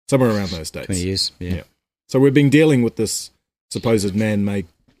 somewhere around those dates. 20 years, yeah. So we've been dealing with this supposed man-made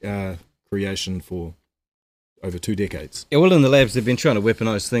creation for over 2 decades. Yeah, well, in the labs, they've been trying to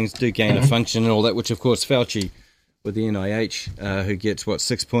weaponize things, do gain of function and all that, which, of course, Fauci with the NIH, who gets,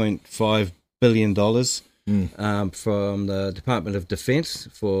 $6.5 billion from the Department of Defense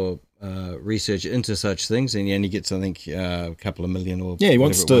for research into such things, and he only gets, I think, a couple of million or he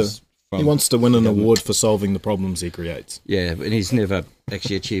wants to win an award for solving the problems he creates. Yeah, but he's never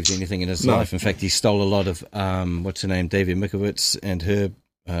actually achieved anything in his life. In fact, he stole a lot of what's her name, Davy Mikowitz, and her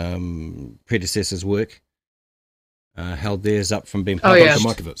predecessor's work. Held theirs up from being published.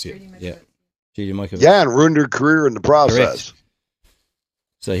 Dr. Mikowitz, yeah, Judy Mikowitz. Yeah, and ruined her career in the process.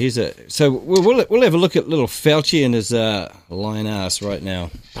 Correct. So we'll have a look at little Fauci and his lying ass right now.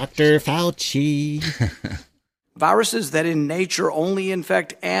 Dr. Fauci. Viruses that in nature only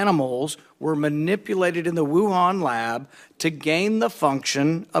infect animals were manipulated in the Wuhan lab to gain the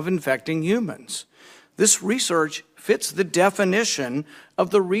function of infecting humans. This research fits the definition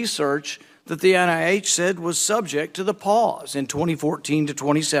of the research that the NIH said was subject to the pause in 2014 to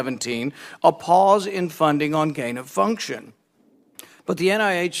 2017, a pause in funding on gain of function. But the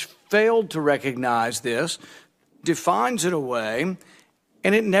NIH failed to recognize this, defines it away,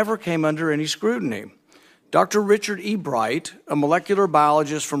 and it never came under any scrutiny. Dr. Richard E. Bright, a molecular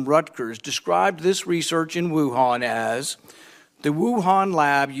biologist from Rutgers, described this research in Wuhan as the Wuhan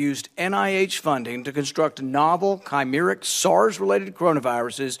lab used NIH funding to construct novel chimeric SARS-related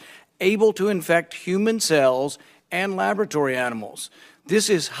coronaviruses able to infect human cells and laboratory animals. This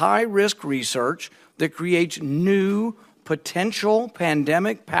is high-risk research that creates new potential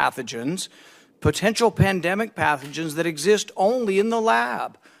pandemic pathogens that exist only in the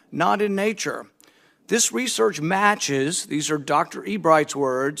lab, not in nature. This research matches, these are Dr. E. Bright's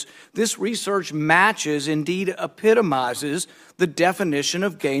words, this research matches, indeed epitomizes, the definition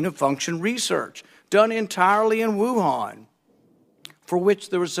of gain-of-function research, done entirely in Wuhan, for which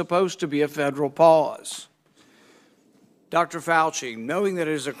there was supposed to be a federal pause. Dr. Fauci, knowing that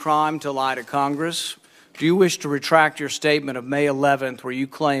it is a crime to lie to Congress, do you wish to retract your statement of May 11th where you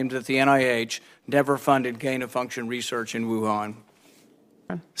claimed that the NIH never funded gain-of-function research in Wuhan?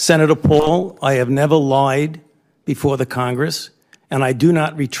 Senator Paul, I have never lied before the Congress, and I do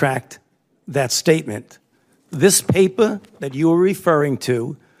not retract that statement. This paper that you are referring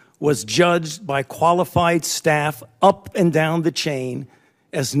to was judged by qualified staff up and down the chain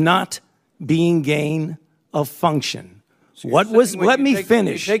as not being gain of function. So let me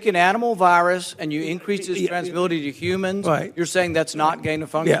finish. You take an animal virus and you increase its transmissibility to humans, right. You're saying that's not gain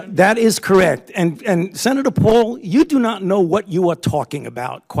of function? Yeah, that is correct. And Senator Paul, you do not know what you are talking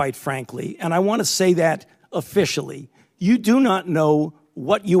about, quite frankly. And I want to say that officially. You do not know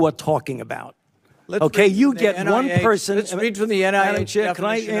what you are talking about. You get one person. Let's read from the NIH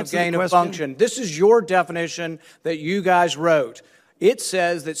definition of gain of function. This is your definition that you guys wrote. It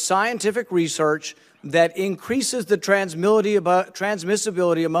says that scientific research that increases the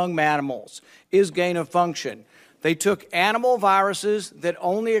transmissibility among mammals is gain of function. They took animal viruses that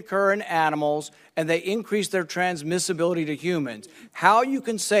only occur in animals and they increased their transmissibility to humans. How you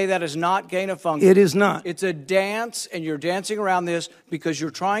can say that is not gain of function? It is not. It's a dance, and you're dancing around this because you're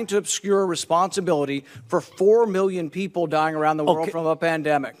trying to obscure responsibility for 4 million people dying around the world from a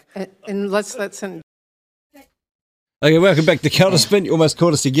pandemic. And let's Okay, welcome back to Counterspin. You almost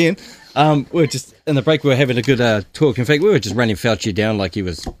caught us again. We were just, in the break, we were having a good talk. In fact, we were just running Fauci down like he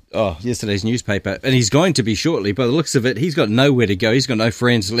was yesterday's newspaper. And he's going to be shortly. By the looks of it, he's got nowhere to go. He's got no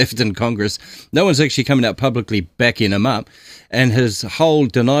friends left in Congress. No one's actually coming out publicly backing him up. And his whole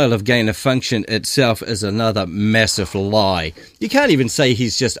denial of gain of function itself is another massive lie. You can't even say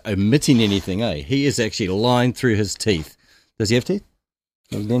he's just omitting anything, eh? He is actually lying through his teeth. Does he have teeth?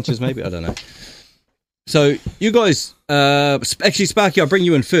 Dentures, maybe? I don't know. So you guys, actually, Sparky, I'll bring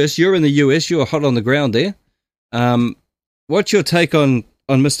you in first. You're in the US. You're hot on the ground there. What's your take on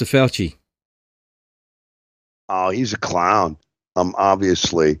Mr. Fauci? Oh, he's a clown.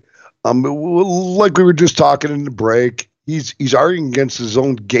 Obviously, like we were just talking in the break, he's arguing against his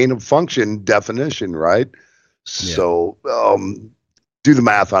own gain of function definition, right? Yeah. So, do the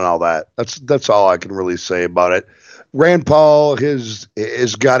math on all that. That's all I can really say about it. Rand Paul has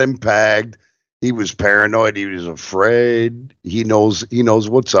got him pegged. He was paranoid. He was afraid. He knows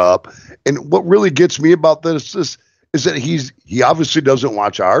what's up. And what really gets me about this is that he obviously doesn't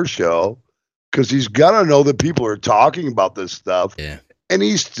watch our show because he's got to know that people are talking about this stuff. Yeah. And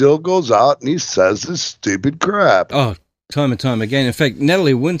he still goes out and he says this stupid crap. Oh, time and time again. In fact,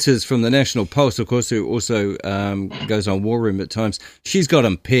 Natalie Winters from the National Post, of course, who also goes on War Room at times, she's got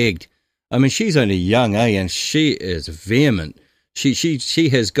him pegged. I mean, she's only young, and she is vehement. She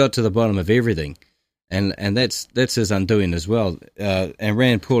has got to the bottom of everything, and that's his undoing as well. And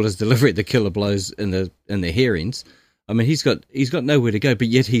Rand Paul is delivering the killer blows in the hearings. I mean, he's got nowhere to go, but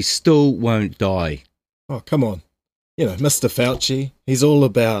yet he still won't die. Oh, come on. Mr. Fauci, he's all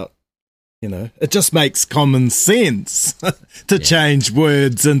about, it just makes common sense to change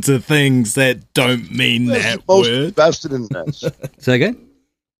words into things that don't mean that most word. Invested in this. Say again?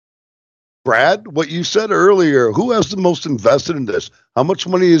 Brad, what you said earlier, who has the most invested in this? How much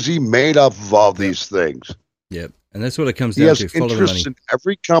money has he made off of all these things? Yep. And that's what it comes down to. He has interest in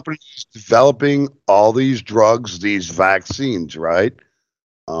every company who's developing all these drugs, these vaccines, right?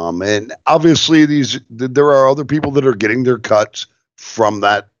 And obviously there are other people that are getting their cuts from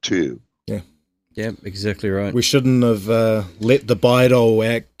that too. Yeah. Yeah, exactly right. We shouldn't have let the Bayh-Dole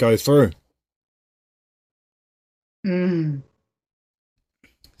Act go through. Mm.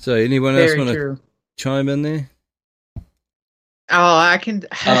 So anyone else want to chime in there? Oh, I can.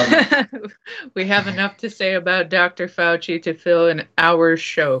 We have enough to say about Dr. Fauci to fill an hour's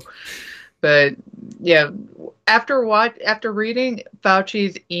show. But yeah, after reading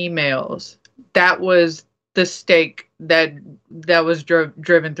Fauci's emails, that was the stake that was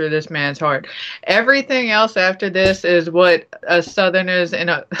driven through this man's heart. Everything else after this is what us Southerners in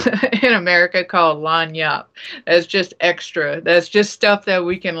America call lagniappe. That's just extra. That's just stuff that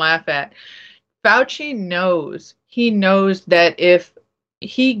we can laugh at. Fauci knows. He knows that if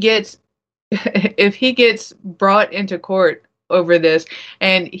he gets brought into court over this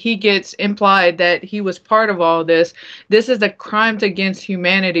and he gets implied that he was part of all this is a crimes against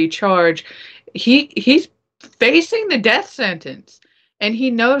humanity charge. He's facing the death sentence, and he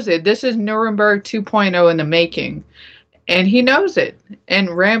knows it. This is Nuremberg 2.0 in the making, and he knows it. And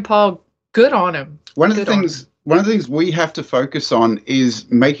Rand Paul, good on him. One of the things we have to focus on is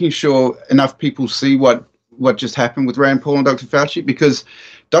making sure enough people see what just happened with Rand Paul and Dr. Fauci, because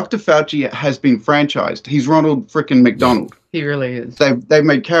Dr. Fauci has been franchised. He's Ronald frickin' McDonald. He really is. They've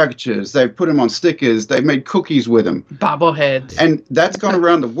made caricatures. They've put him on stickers. They've made cookies with him. Bobbleheads. And that's gone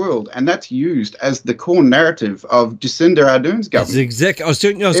around the world, and that's used as the core narrative of Jacinda Ardern's government. I was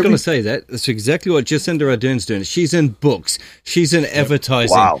going to say that. That's exactly what Jacinda Ardern's doing. She's in books. She's in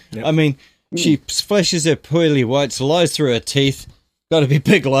advertising. Wow. Yep. I mean, she flashes her pearly whites, lies through her teeth. Got to be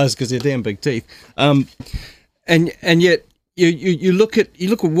big lies because they're damn big teeth. And yet you look at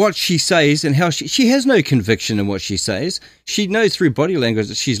what she says and how she has no conviction in what she says. She knows through body language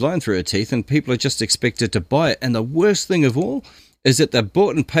that she's lying through her teeth, and people are just expected to buy it. And the worst thing of all is that they're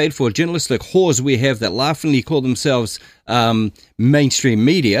bought and paid for journalistic whores we have that laughingly call themselves mainstream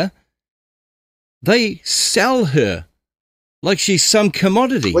media. They sell her like she's some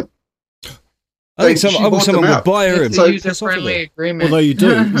commodity. I think someone would buy her. It's a user-friendly agreement. Although you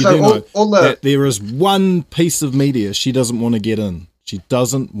do know that there is one piece of media she doesn't want to get in. She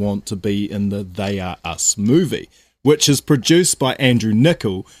doesn't want to be in the They Are Us movie, which is produced by Andrew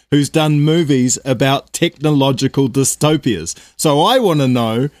Niccol, who's done movies about technological dystopias. So I want to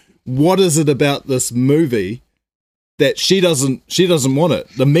know, what is it about this movie that she doesn't want it?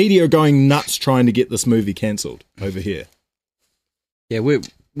 The media are going nuts trying to get this movie cancelled over here. Yeah,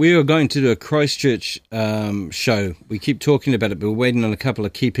 we are going to do a Christchurch show. We keep talking about it, but we're waiting on a couple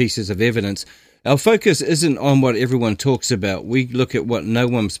of key pieces of evidence. Our focus isn't on what everyone talks about. We look at what no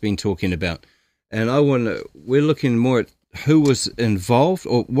one's been talking about. And we're looking more at who was involved,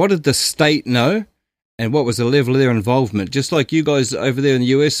 or what did the state know, and what was the level of their involvement. Just like you guys over there in the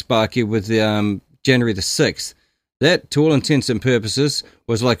US, Sparky, with January the 6th. That, to all intents and purposes,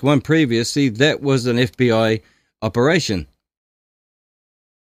 was like one previously. That was an FBI operation.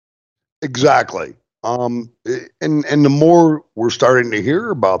 Exactly. And the more we're starting to hear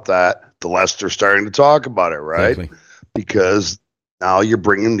about that, the less they're starting to talk about it, right? Exactly. Because now you're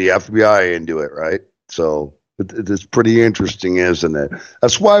bringing the FBI into it, right? So it's pretty interesting, isn't it?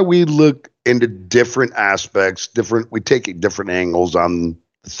 That's why we look into different aspects, we take different angles on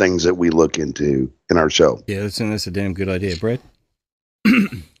the things that we look into in our show. Yeah, that's a damn good idea, Brad.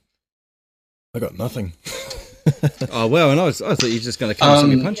 I got nothing. Oh, well, and I thought you were just going to come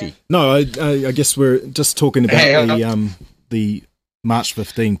something punchy. No, I guess we're just talking about the March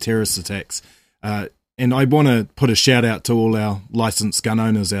 15 terrorist attacks. And I want to put a shout out to all our licensed gun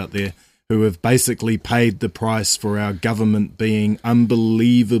owners out there who have basically paid the price for our government being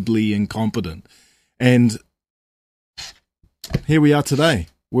unbelievably incompetent. And here we are today.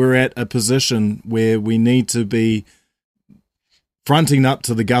 We're at a position where we need to be fronting up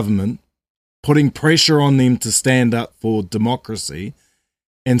to the government, putting pressure on them to stand up for democracy,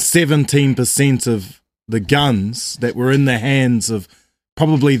 and 17% of the guns that were in the hands of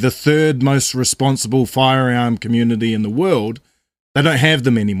probably the third most responsible firearm community in the world, they don't have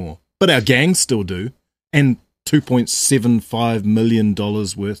them anymore. But our gangs still do, and $2.75 million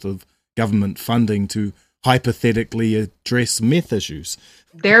worth of government funding to hypothetically address meth issues.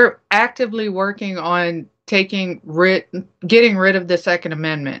 They're actively working on getting rid of the Second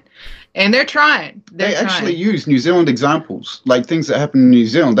Amendment, and they're trying. They actually use New Zealand examples, like things that happen in New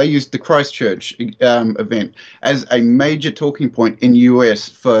Zealand. They used the Christchurch event as a major talking point in US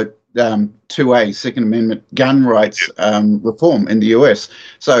for 2A, Second Amendment gun rights reform in the US.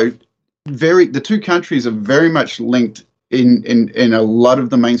 So the two countries are very much linked in a lot of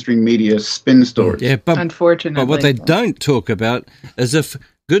the mainstream media spin stories. Yeah, but unfortunately. But what they don't talk about is if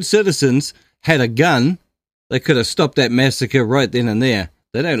good citizens had a gun, they could have stopped that massacre right then and there.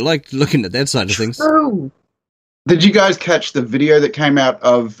 They don't like looking at that side of things. True. Did you guys catch the video that came out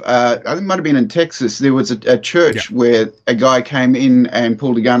of, I think it might have been in Texas, there was a church where a guy came in and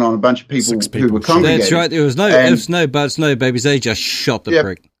pulled a gun on a bunch of people who were congregating. That's right. There was no ifs, no buts, no babies. They just shot the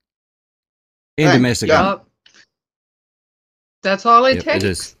prick. End of massacre. Yep. That's all it takes. It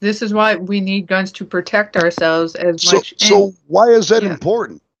is. This is why we need guns to protect ourselves as much. So why is that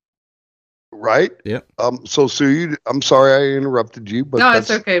important? Right? Yep. So Sue, I'm sorry I interrupted you, but no, it's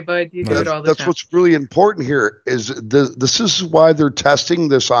okay, bud. You do it all the time. That's what's really important here. This is why they're testing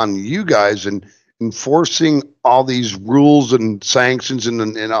this on you guys and enforcing all these rules and sanctions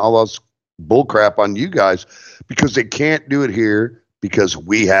and all this bullcrap on you guys, because they can't do it here because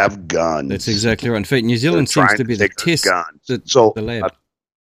we have guns. That's exactly right. In fact, New Zealand seems to be the test. The lab.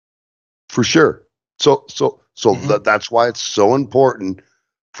 For sure. So that's why it's so important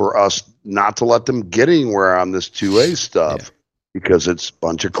for us not to let them get anywhere on this 2A stuff, because it's a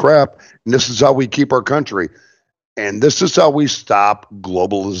bunch of crap. And this is how we keep our country. And this is how we stop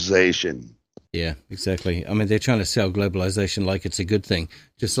globalization. Yeah, exactly. I mean, they're trying to sell globalization like it's a good thing.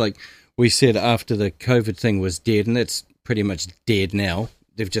 Just like we said after the COVID thing was dead, and that's pretty much dead now.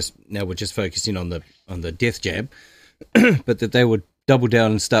 Now we're just focusing on the death jab, but that they would double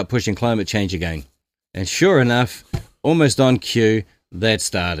down and start pushing climate change again. And sure enough, almost on cue, that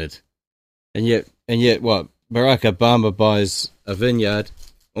started. And yet what? Barack Obama buys a vineyard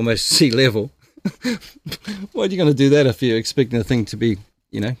almost sea level. Why are you going to do that if you're expecting the thing to be,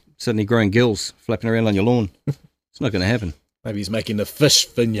 suddenly growing gills flapping around on your lawn? It's not going to happen. Maybe he's making a fish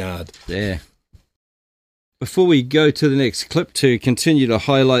vineyard. Yeah. Before we go to the next clip, to continue to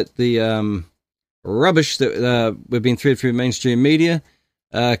highlight the rubbish that we've been through mainstream media,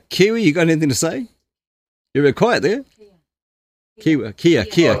 Kiwi, you got anything to say? You're a bit quiet there. Kia. I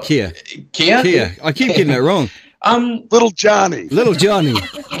keep getting it wrong. Little Johnny. Little Johnny.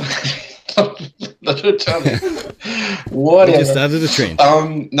 Whatever. Just started a trend.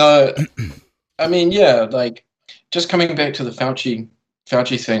 No, I mean, like, just coming back to the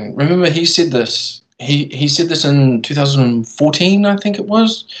Fauci thing. Remember, he said this. He said this in 2014, I think it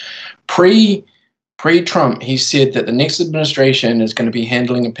was. Pre-Trump, he said that the next administration is going to be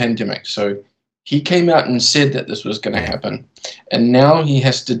handling a pandemic. So he came out and said that this was going to happen. And now he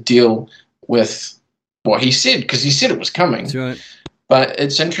has to deal with what he said, because he said it was coming. That's right. But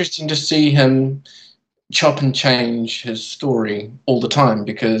it's interesting to see him chop and change his story all the time,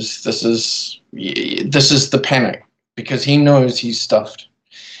 because this is the panic, because he knows he's stuffed.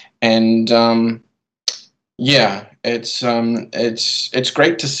 And it's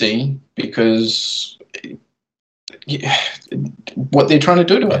great to see, because what they're trying to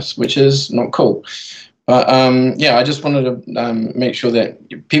do to us, which is not cool. But I just wanted to make sure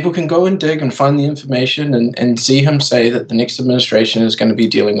that people can go and dig and find the information and see him say that the next administration is going to be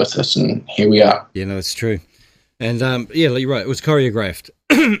dealing with this, and here we are. Yeah, no, it's true. And you're right. It was choreographed.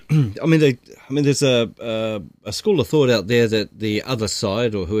 I mean, there's a school of thought out there that the other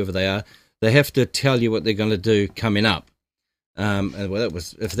side, or whoever they are, they have to tell you what they're going to do coming up. And well, that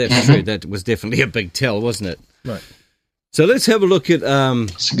was, if that's true, that was definitely a big tell, wasn't it? Right. So let's have a look at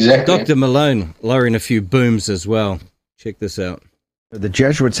Dr. Malone lowering a few booms as well. Check this out. The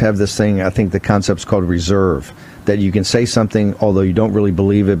Jesuits have this thing, I think the concept's called reserve, that you can say something, although you don't really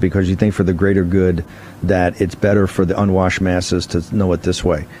believe it because you think for the greater good that it's better for the unwashed masses to know it this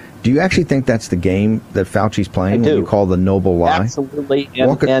way. Do you actually think that's the game that Fauci's playing, what you call the noble lie? Absolutely.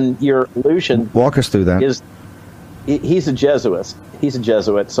 And your illusion walk us through that. Is he's a Jesuit. He's a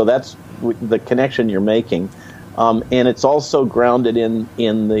Jesuit, so that's the connection you're making. And it's also grounded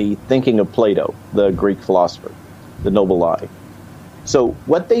in the thinking of Plato, the Greek philosopher, the noble lie. So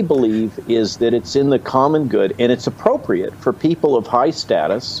what they believe is that it's in the common good, and it's appropriate for people of high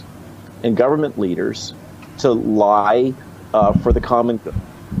status and government leaders to lie for the common good.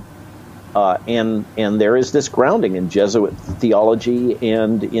 And there is this grounding in Jesuit theology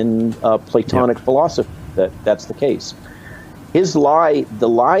and in Platonic philosophy that's the case. His lie, the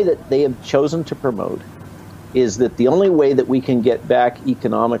lie that they have chosen to promote, is that the only way that we can get back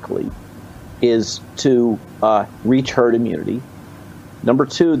economically is to reach herd immunity. Number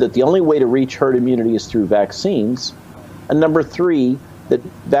two, that the only way to reach herd immunity is through vaccines. And number three, that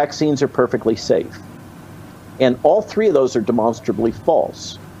vaccines are perfectly safe. And all three of those are demonstrably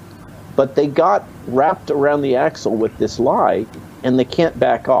false. But they got wrapped around the axle with this lie, and they can't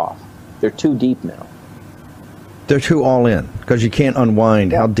back off. They're too deep now. They're too all in, because you can't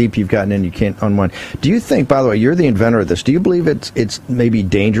unwind. How deep you've gotten in, you can't unwind. Do you think, by the way, you're the inventor of this, do you believe it's maybe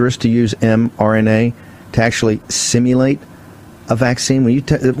dangerous to use mRNA to actually simulate a vaccine?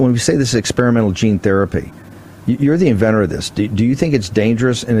 When we say this is experimental gene therapy, you're the inventor of this. Do you think it's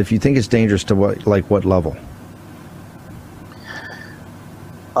dangerous? And if you think it's dangerous, to what level?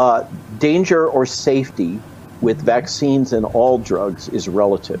 Danger or safety with vaccines and all drugs is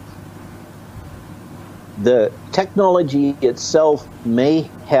relative. The technology itself may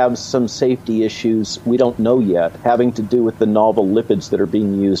have some safety issues we don't know yet, having to do with the novel lipids that are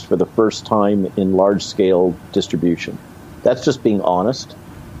being used for the first time in large-scale distribution. That's just being honest.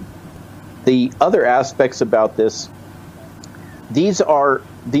 The other aspects about this, these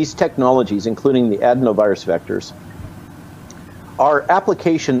technologies, including the adenovirus vectors, are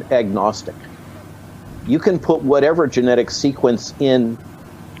application agnostic. You can put whatever genetic sequence in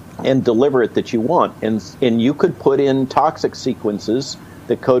and deliver it that you want. And you could put in toxic sequences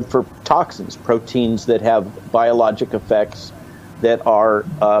that code for toxins, proteins that have biologic effects that are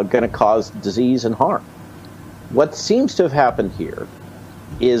going to cause disease and harm. What seems to have happened here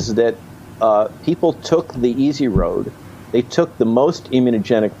is that people took the easy road. They took the most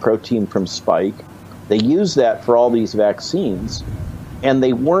immunogenic protein from spike. They used that for all these vaccines, and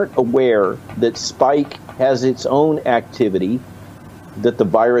they weren't aware that spike has its own activity that the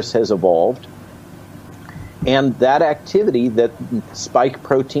virus has evolved. And that activity that spike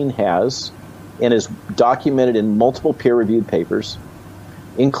protein has, and is documented in multiple peer-reviewed papers,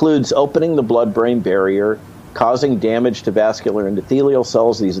 includes opening the blood-brain barrier, causing damage to vascular endothelial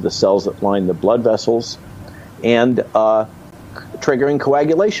cells. These are the cells that line the blood vessels, and triggering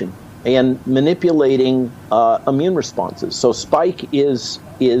coagulation and manipulating immune responses. So spike is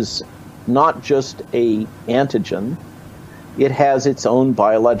not just a antigen. It has its own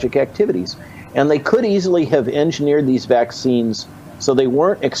biologic activities. And they could easily have engineered these vaccines so they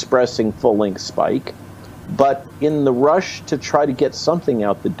weren't expressing full-length spike, but in the rush to try to get something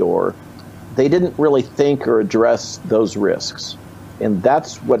out the door, they didn't really think or address those risks. And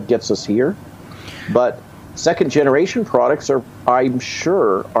that's what gets us here. But second-generation products I'm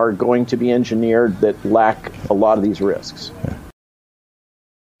sure, are going to be engineered that lack a lot of these risks.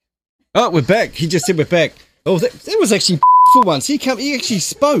 Oh, we're back. He just said we're back. Oh, that was actually for once. He actually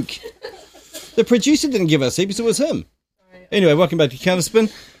spoke. The producer didn't give us because it was him. Anyway, welcome back to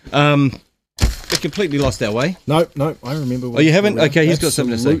Counterspin. We completely lost our way. No, I remember. Oh, you haven't? Okay, he's got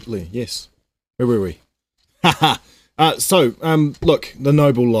something to say. Absolutely, yes. Where were we? Look, the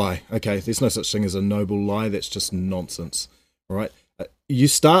noble lie. Okay, there's no such thing as a noble lie. That's just nonsense. All right, you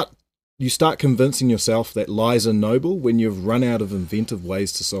start convincing yourself that lies are noble when you've run out of inventive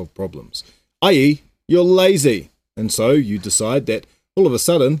ways to solve problems. I.e., you're lazy, and so you decide that all of a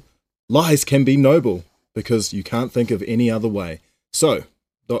sudden lies can be noble because you can't think of any other way. So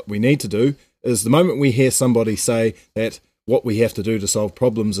what we need to do is the moment we hear somebody say that what we have to do to solve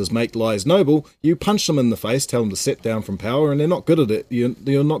problems is make lies noble, you punch them in the face, tell them to sit down from power, and they're not good at it.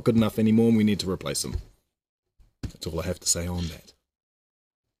 You're not good enough anymore, and we need to replace them. That's all I have to say on that.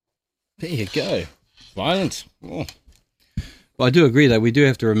 There you go. Violent. Oh. Well, I do agree, though. We do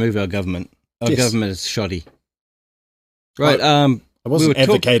have to remove our government. Our government is shoddy. Right. I wasn't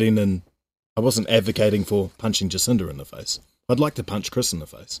advocating for punching Jacinda in the face. I'd like to punch Chris in the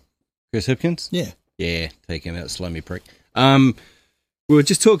face. Chris Hipkins? Yeah. Yeah, take him out, slimy prick. We were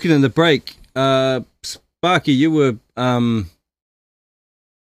just talking in the break. Sparky, you were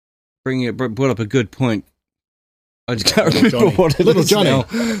brought up a good point. I just can't remember what it Little is Johnny. now.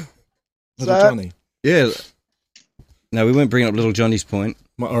 Little Johnny. Yeah. No, we weren't bringing up Little Johnny's point.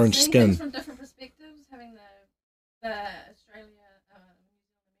 My orange skin. From different perspectives, having the Australia-American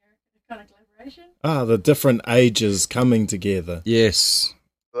kind of collaboration. The different ages coming together. Yes.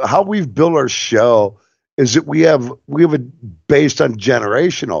 How we've built our show is that we have it based on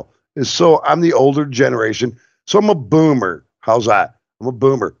generational. And so I'm the older generation. So I'm a boomer. How's that? I'm a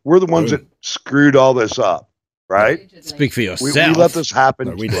boomer. We're the ones that screwed all this up, right? Speak for yourself. We let this happen.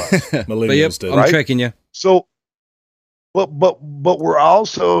 No, we to did. us. Millennials did. I'm tracking you. So, but we're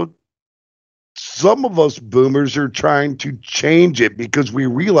also, some of us boomers are trying to change it because we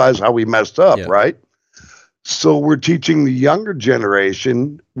realize how we messed up, right? So we're teaching the younger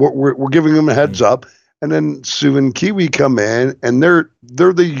generation. We're giving them a heads up, and then Sue and Kiwi come in, and they're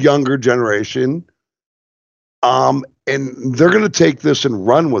the younger generation. And they're going to take this and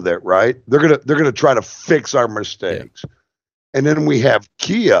run with it, right? They're going to try to fix our mistakes. And then we have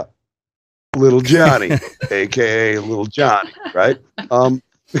Kia, Little Johnny, aka Little Johnny, right?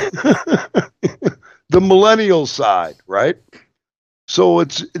 The millennial side, right? So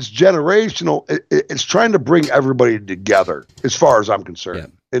it's generational. It's trying to bring everybody together, as far as I'm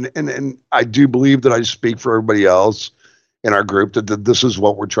concerned. And I do believe that I speak for everybody else in our group that this is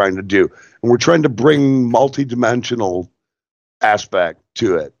what we're trying to do, and we're trying to bring multidimensional aspect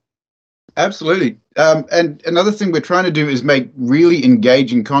to it. Absolutely. And another thing we're trying to do is make really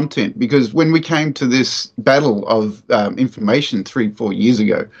engaging content, because when we came to this battle of information 3-4 years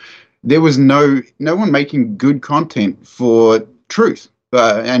ago, there was no one making good content for truth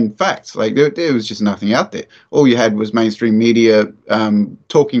and facts. Like there was just nothing out there. All you had was mainstream media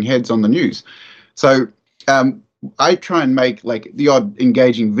talking heads on the news. So I try and make like the odd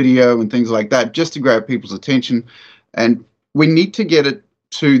engaging video and things like that just to grab people's attention. And we need to get it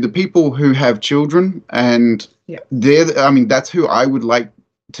to the people who have children, and that's who I would like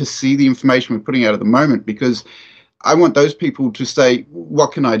to see the information we're putting out at the moment, because I want those people to say,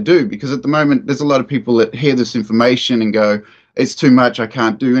 what can I do? Because at the moment, there's a lot of people that hear this information and go, it's too much, I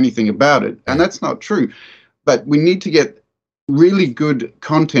can't do anything about it. And that's not true. But we need to get really good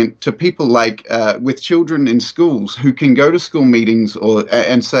content to people like with children in schools who can go to school meetings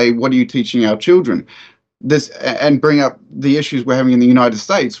and say, what are you teaching our children? And bring up the issues we're having in the United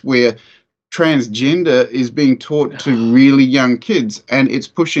States, where transgender is being taught to really young kids, and it's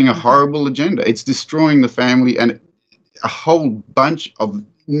pushing a horrible agenda. It's destroying the family, and a whole bunch of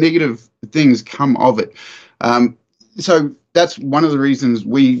negative things come of it. So that's one of the reasons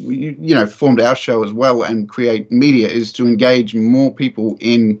we formed our show as well and create media, is to engage more people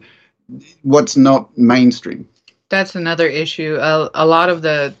in what's not mainstream. That's another issue. A lot of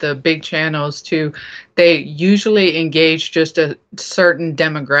the big channels too, they usually engage just a certain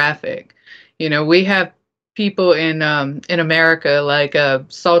demographic. You know, we have people in America like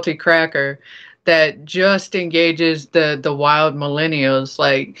Salty Cracker that just engages the wild millennials.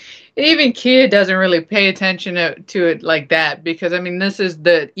 Like, even Kid doesn't really pay attention to it like that, because I mean, this is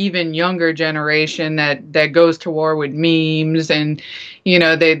the even younger generation that goes to war with memes, and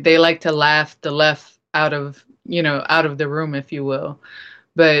they like to laugh the left out of the room, if you will.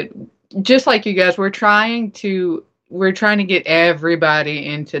 But just like you guys, we're trying to get everybody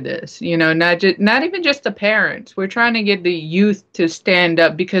into this, not even just the parents. We're trying to get the youth to stand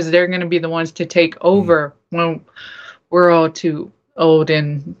up, because they're going to be the ones to take over when we're all too old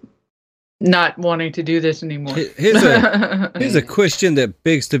and not wanting to do this anymore. Here's a question that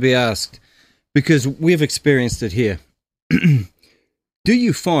begs to be asked, because we've experienced it here. Do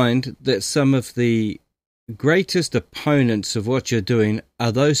you find that some of the greatest opponents of what you're doing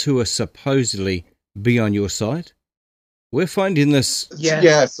are those who are supposedly be on your side? We're finding this.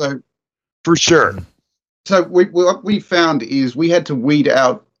 Yeah, so for sure. So what we found is we had to weed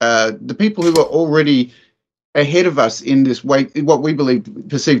out the people who were already ahead of us in this what we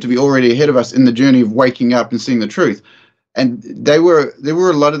perceived to be already ahead of us in the journey of waking up and seeing the truth. And there were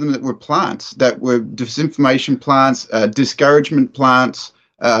a lot of them that were plants, that were disinformation plants, discouragement plants,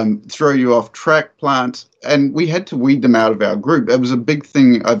 throw you off track plants, and we had to weed them out of our group. It was a big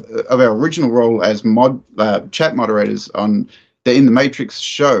thing of our original role as chat moderators on the In the Matrix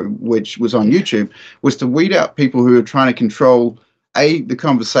show, which was on YouTube, was to weed out people who were trying to control A, the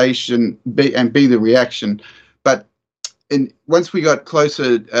conversation, B, the reaction. But once we got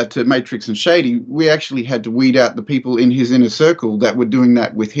closer to Matrix and Shady, we actually had to weed out the people in his inner circle that were doing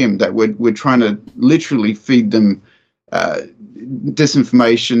that with him, that were trying to literally feed them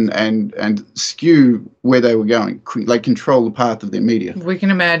disinformation and skew where they were going, like control the path of their media. We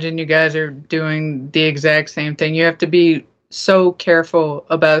can imagine you guys are doing the exact same thing. You have to be so careful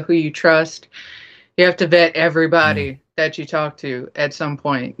about who you trust. You have to vet everybody that you talk to at some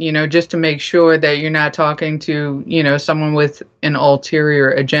point, just to make sure that you're not talking to, someone with an ulterior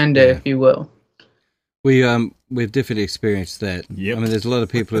agenda, if you will. We've definitely experienced that. Yep. I mean, there's a lot of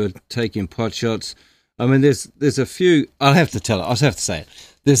people who are taking pot shots. I mean, there's a few. I'll have to say it.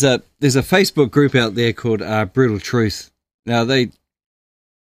 There's a Facebook group out there called Brutal Truth. Now they,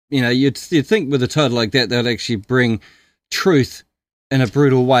 you'd think with a title like that they'd actually bring truth in a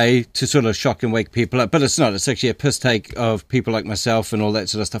brutal way to sort of shock and wake people up, but it's not. It's actually a piss take of people like myself and all that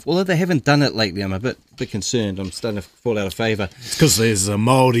sort of stuff. Although they haven't done it lately, I'm a bit concerned. I'm starting to fall out of favour. It's because there's a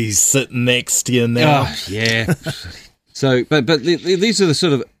Māori sitting next to you now. Oh, yeah. So, but these are the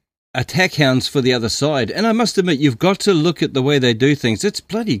sort of attack hounds for the other side, and I must admit, you've got to look at the way they do things. It's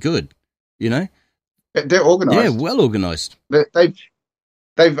bloody good, They're organised. Yeah, well organised. They've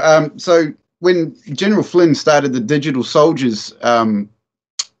so when General Flynn started the Digital Soldiers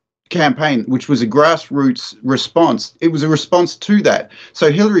campaign, which was a grassroots response, it was a response to that.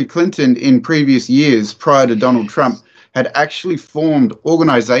 So Hillary Clinton, in previous years prior to Donald Trump, had actually formed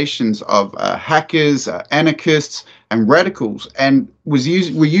organizations of hackers, anarchists, and radicals, and were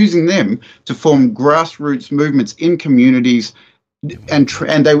using them to form grassroots movements in communities, and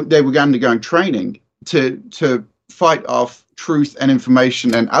they were undergoing training to fight off truth and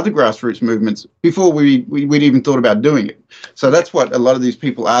information and other grassroots movements before we'd even thought about doing it. So that's what a lot of these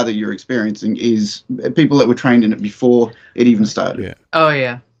people are that you're experiencing, is people that were trained in it before it even started. Yeah. Oh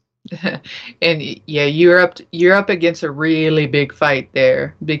yeah. And yeah, you're up against a really big fight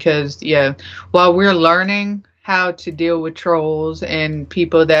there, because while we're learning how to deal with trolls and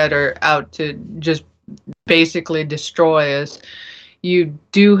people that are out to just basically destroy us, you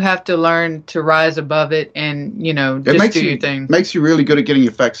do have to learn to rise above it and, just do your thing. Makes you really good at getting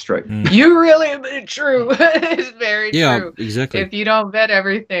your facts straight. You really, true. It's very true. Yeah, exactly. If you don't vet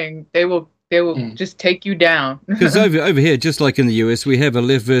everything, they will just take you down. Because over here, just like in the US, we have a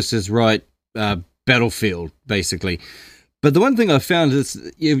left versus right battlefield, basically. But the one thing I found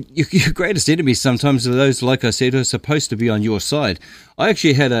is your greatest enemies sometimes are those, like I said, who are supposed to be on your side. I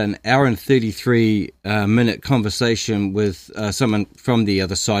actually had an hour and 33-minute conversation with someone from the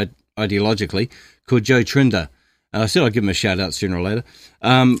other side, ideologically, called Joe Trinder. And I said I'd give him a shout-out sooner or later.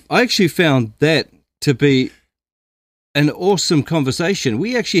 I actually found that to be an awesome conversation.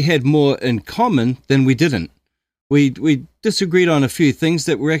 We actually had more in common than we didn't. We disagreed on a few things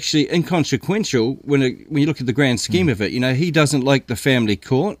that were actually inconsequential when you look at the grand scheme of it. He doesn't like the family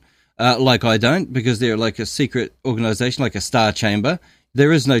court, like I don't, because they're like a secret organization, like a star chamber.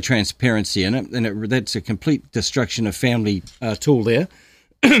 There is no transparency in it, and that's a complete destruction of family tool there.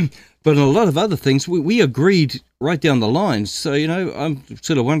 But on a lot of other things, we agreed right down the line. So, I'm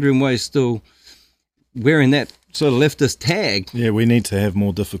sort of wondering why he's still wearing that sort of leftist tag. Yeah, we need to have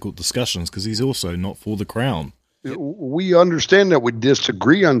more difficult discussions, because he's also not for the crown. We understand that we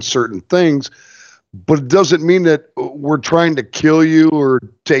disagree on certain things, but it doesn't mean that we're trying to kill you or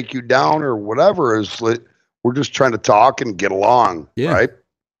take you down or whatever. We're just trying to talk and get along, right?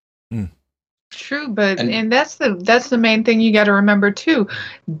 True, but and that's the main thing you got to remember too.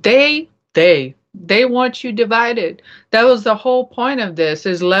 They want you divided. That was the whole point of this,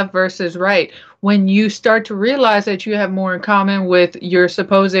 is left versus right. When you start to realize that you have more in common with your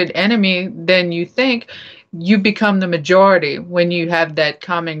supposed enemy than you think, you become the majority when you have that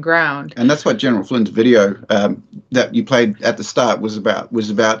common ground. And that's what General Flynn's video that you played at the start was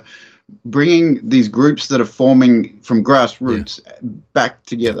about bringing these groups that are forming from grassroots back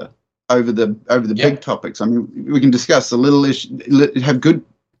together over the big topics. I mean, we can discuss the little issue, have good,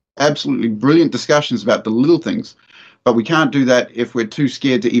 absolutely brilliant discussions about the little things, but we can't do that if we're too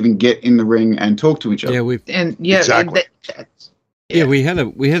scared to even get in the ring and talk to each other. Exactly. We had a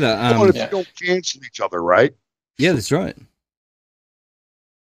don't cancel each other, right? Yeah, that's right.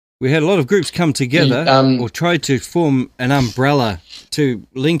 We had a lot of groups come together or try to form an umbrella to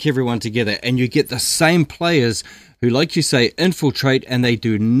link everyone together, and you get the same players who, like you say, infiltrate, and they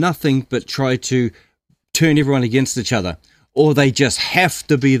do nothing but try to turn everyone against each other, or they just have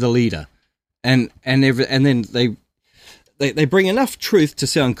to be the leader, and then they bring enough truth to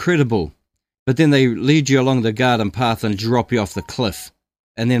sound credible. But then they lead you along the garden path and drop you off the cliff,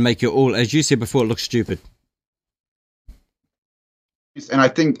 and then make you all, as you said before, look stupid. And I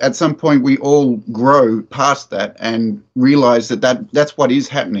think at some point we all grow past that and realize that's what is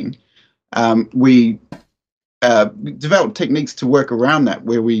happening. We develop techniques to work around that,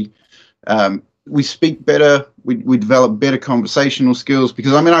 where we we speak better. We develop better conversational skills,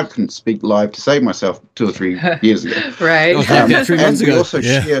 because I mean, I couldn't speak live to save myself 2 or 3 years ago. Right. Yeah, 3 months and we ago. also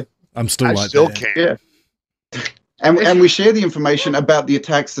Yeah. share. I'm still I like still that. can't. Yeah. And we share the information about the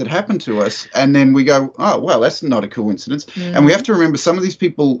attacks that happen to us, and then we go, oh, well, that's not a coincidence. And we have to remember, some of these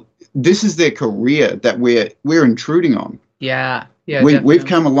people, this is their career that we're intruding on. Yeah. Yeah. We've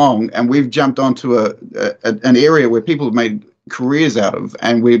come along and we've jumped onto an area where people have made careers out of,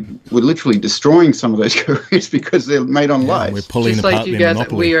 and we're literally destroying some of those careers because they're made on lies. We're pulling Just apart like you their guys,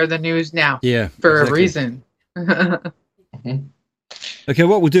 monopoly. we are the news now. Yeah, For exactly. a reason. Okay,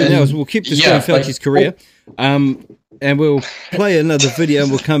 what we'll do now is we'll keep destroying Fauci's career, and we'll play another video,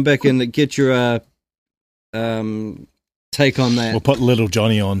 and we'll come back and get your take on that. We'll put little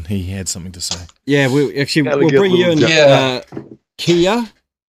Johnny on. He had something to say. Yeah, we'll bring you in Kia,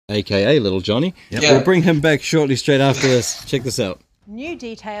 aka Little Johnny. Yep. We'll bring him back shortly, straight after this. Check this out. New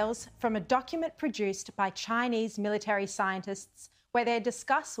details from a document produced by Chinese military scientists where they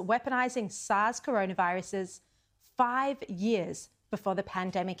discuss weaponizing SARS coronaviruses 5 years before the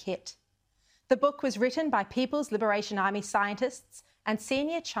pandemic hit. The book was written by People's Liberation Army scientists and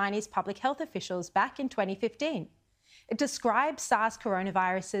senior Chinese public health officials back in 2015. It describes SARS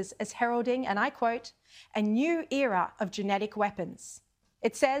coronaviruses as heralding, and I quote, a new era of genetic weapons.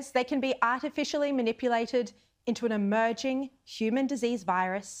 It says they can be artificially manipulated into an emerging human disease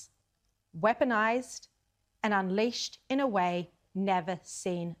virus, weaponized and unleashed in a way never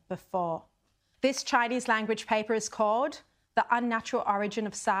seen before. This Chinese language paper is called The Unnatural Origin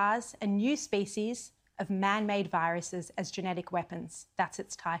of SARS, a New Species of Man-Made Viruses as Genetic Weapons. That's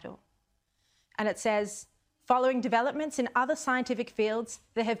its title. And it says, following developments in other scientific fields,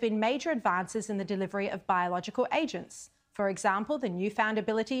 there have been major advances in the delivery of biological agents. For example, the newfound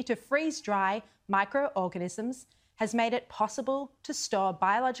ability to freeze-dry microorganisms has made it possible to store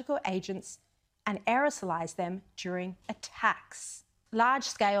biological agents and aerosolize them during attacks.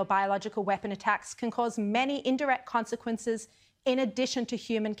 Large-scale biological weapon attacks can cause many indirect consequences in addition to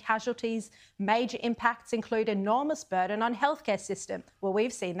human casualties. Major impacts include enormous burden on healthcare system. Well,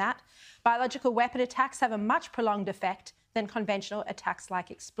 we've seen that. Biological weapon attacks have a much prolonged effect than conventional attacks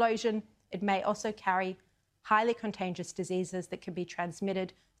like explosion. It may also carry highly contagious diseases that can be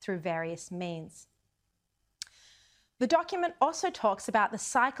transmitted through various means. The document also talks about the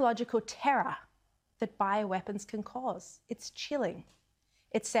psychological terror that bioweapons can cause. It's chilling.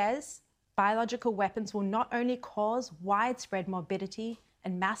 It says biological weapons will not only cause widespread morbidity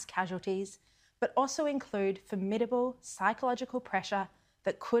and mass casualties, but also include formidable psychological pressure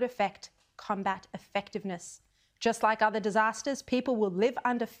that could affect combat effectiveness. Just like other disasters, people will live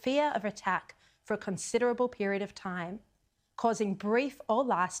under fear of attack for a considerable period of time, causing brief or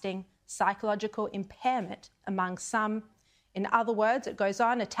lasting psychological impairment among some. In other words, it goes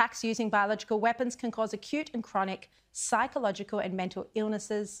on, attacks using biological weapons can cause acute and chronic psychological and mental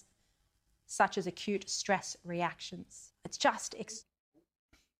illnesses, such as acute stress reactions. It's just...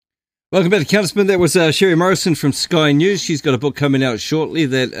 Welcome back to Counterspin. That was Sherry Morrison from Sky News. She's got a book coming out shortly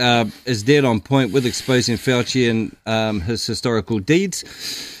that is dead on point with exposing Fauci and his historical deeds.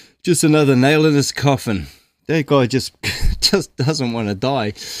 Just another nail in his coffin. That guy just doesn't want to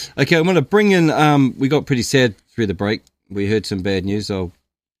die. Okay, I'm going to bring in... we got pretty sad through the break. We heard some bad news.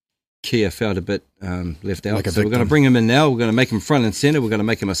 Kia felt a bit left out. So we're going to bring him in now. We're going to make him front and center. We're going to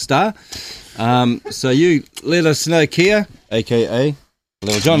make him a star. So you let us know, Kia, a.k.a.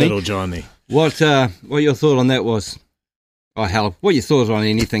 Little Johnny. Little Johnny. What your thought on that was? Oh, hell, what your thought on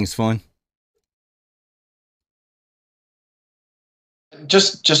anything's fine.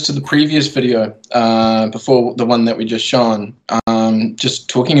 Just to the previous video, before the one that we just shown, just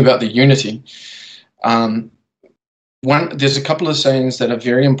talking about the unity. There's a couple of sayings that are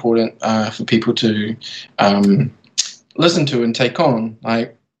very important for people to listen to and take on.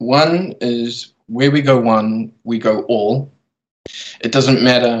 Like, one is, where we go one, we go all. It doesn't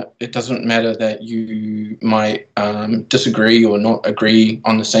matter that you might disagree or not agree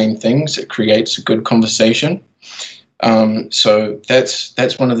on the same things. It creates a good conversation. So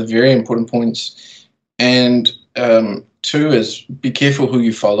that's one of the very important points. And 2 is, be careful who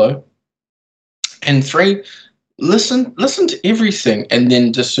you follow. And 3, listen to everything and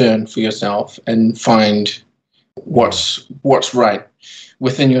then discern for yourself and find what's right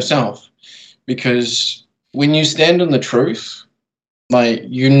within yourself. Because when you stand on the truth, like,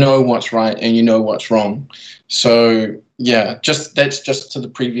 you know what's right and you know what's wrong. So yeah, that's just to the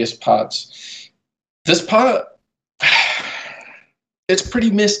previous parts. This part, it's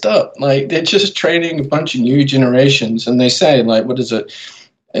pretty messed up. Like, they're just training a bunch of new generations, and they say, like, what is it?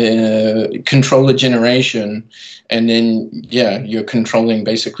 control a generation, and then you're controlling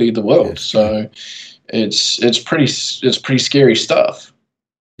basically the world. So it's pretty scary stuff.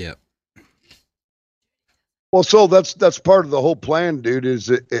 Yeah. Well, so that's part of the whole plan, dude. Is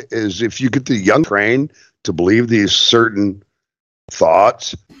if you get the young brain to believe these certain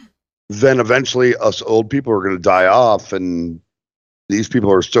thoughts, then eventually us old people are going to die off, and these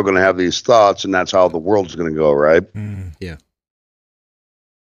people are still going to have these thoughts, and that's how the world's going to go, right? Yeah.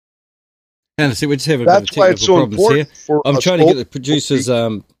 And see, we just have a That's bit of why it's technical so problems important here. for I'm us trying to get old the producers.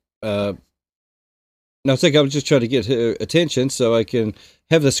 No, I think I'm just trying to get her attention so I can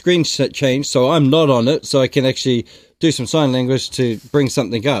have the screen change so I'm not on it, so I can actually do some sign language to bring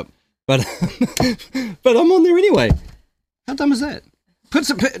something up. But but I'm on there anyway. How dumb is that?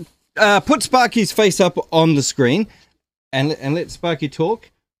 Put Sparky's face up on the screen and let Sparky talk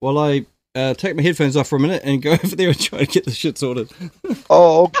while I take my headphones off for a minute and go over there and try to get the shit sorted.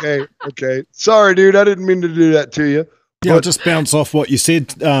 Oh, okay. Sorry, dude. I didn't mean to do that to you. Yeah, I'll just bounce off what you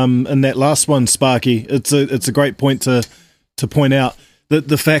said in that last one, Sparky. It's a great point to point out that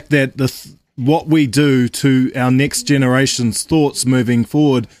the fact that what we do to our next generation's thoughts moving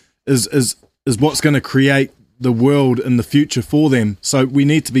forward is what's going to create the world in the future for them. So we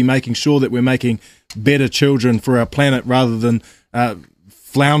need to be making sure that we're making better children for our planet rather than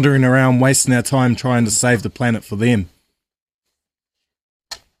floundering around wasting our time trying to save the planet for them.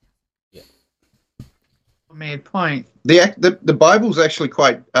 Made point. The Bible's actually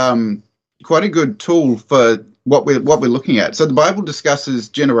quite a good tool for what we're looking at. So the Bible discusses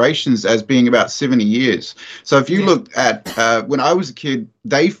generations as being about 70 years. So if you look at when I was a kid,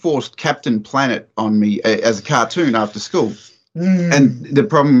 they forced Captain Planet on me as a cartoon after school. And the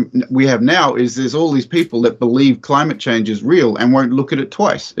problem we have now is there's all these people that believe climate change is real and won't look at it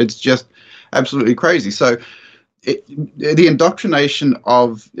twice. It's just absolutely crazy. So the indoctrination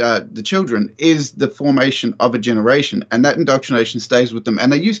of the children is the formation of a generation, and that indoctrination stays with them.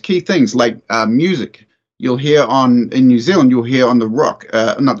 And they use key things like music. You'll hear in New Zealand, you'll hear on the rock,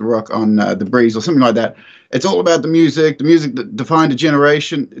 not the rock, on the breeze or something like that. It's all about the music that defined a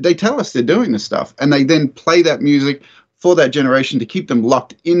generation. They tell us they're doing this stuff, and they then play that music for that generation to keep them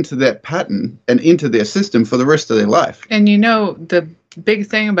locked into that pattern and into their system for the rest of their life. And the big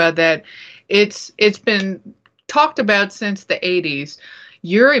thing about that, it's been talked about since the 80s.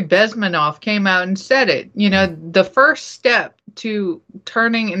 Yuri Bezmenov came out and said it. The first step to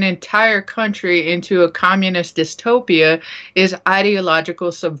turning an entire country into a communist dystopia is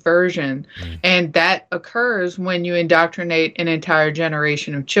ideological subversion. And that occurs when you indoctrinate an entire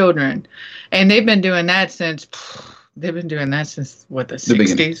generation of children. And they've been doing that since the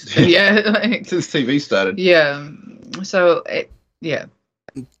 60s? Yeah. Since TV started. Yeah. So, yeah.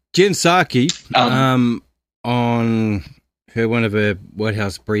 Jen Psaki, on one of her White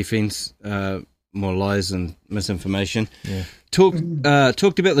House briefings, more lies and misinformation, talked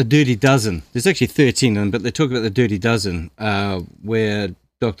about the Dirty Dozen. There's actually 13 of them, but they talk about the Dirty Dozen, where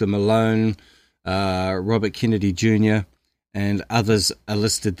Dr. Malone, Robert Kennedy Jr., and others are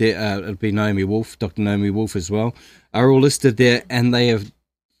listed there. It'll be Naomi Wolf, Dr. Naomi Wolf as well, are all listed there, and they have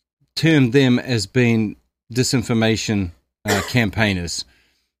termed them as being disinformation campaigners.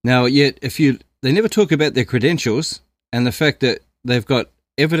 Now, yet, they never talk about their credentials and the fact that they've got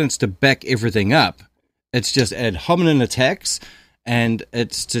evidence to back everything up. It's just ad hominem attacks, and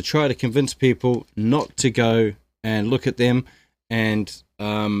it's to try to convince people not to go and look at them and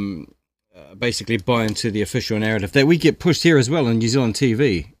basically buy into the official narrative that we get pushed here as well on New Zealand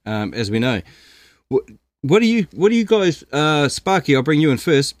TV, as we know. What do you guys, Sparky, I'll bring you in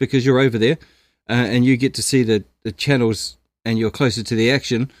first because you're over there and you get to see the channels and you're closer to the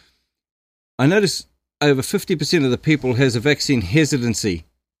action. I notice over 50% of the people has a vaccine hesitancy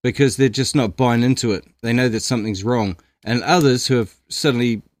because they're just not buying into it. They know that something's wrong. And others who have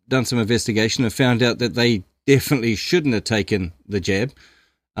suddenly done some investigation have found out that they definitely shouldn't have taken the jab.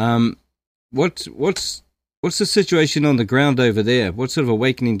 What's the situation on the ground over there? What sort of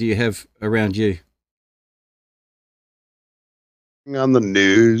awakening do you have around you? On the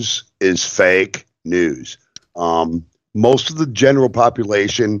news is fake news. Most of the general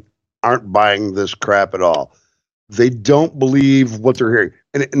population aren't buying this crap at all. They don't believe what they're hearing.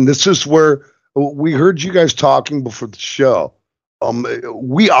 And this is where we heard you guys talking before the show.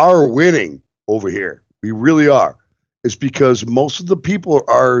 We are winning over here. We really are. It's because most of the people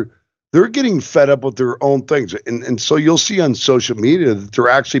they're getting fed up with their own things. And so you'll see on social media that they're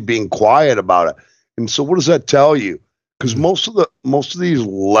actually being quiet about it. And so what does that tell you? Because most of these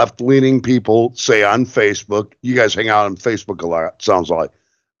left-leaning people say on Facebook, you guys hang out on Facebook a lot, sounds like.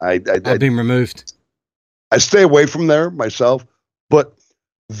 I've been removed. I stay away from there myself, but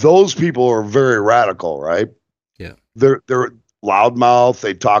those people are very radical, right? Yeah. They're loudmouth.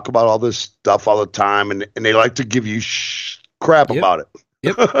 They talk about all this stuff all the time, and they like to give you crap about it.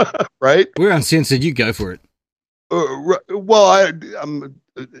 Yep. Right? We're uncensored. You go for it. Well,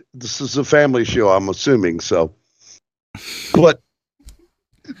 this is a family show, I'm assuming, so. But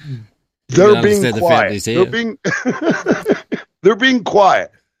they're being quiet. They're being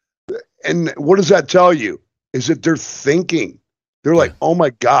quiet. And what does that tell you? Is that they're thinking. They're like, oh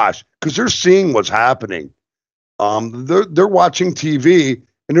my gosh, because they're seeing what's happening. They're watching TV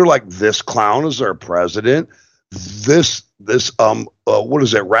and they're like, this clown is our president. This what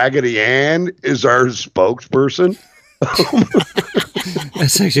is it? Raggedy Ann is our spokesperson.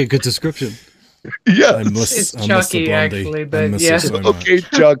 That's actually a good description. Yeah, it's Chucky actually, but yeah. So okay,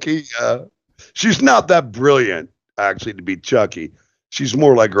 Chucky. She's not that brilliant, actually, to be Chucky. She's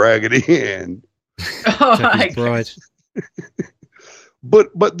more like Raggedy Ann. Oh my God.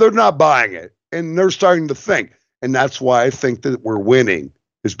 But they're not buying it, and they're starting to think, and that's why I think that we're winning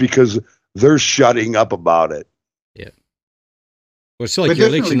is because they're shutting up about it. Yeah. Well, it's like your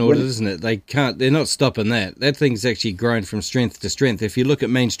election orders, isn't it? They're not stopping that. That thing's actually grown from strength to strength. If you look at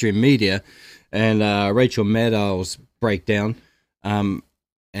mainstream media and Rachel Maddow's breakdown, and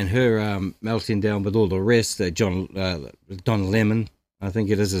her melting down with all the rest, Don Lemon, I think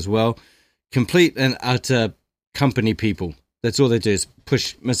it is as well, complete and utter company people. That's all they do is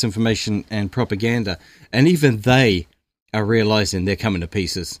push misinformation and propaganda. And even they are realizing they're coming to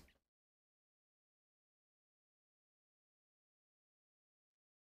pieces.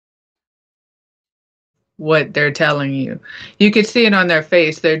 What they're telling you. You could see it on their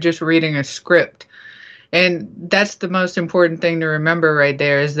face. They're just reading a script. And that's the most important thing to remember right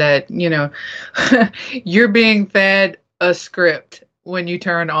there is that, you're being fed a script when you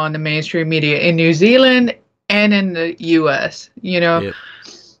turn on the mainstream media in New Zealand and in the US, Yep.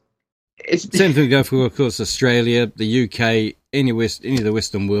 It's same thing go for, of course, Australia, the UK, any of the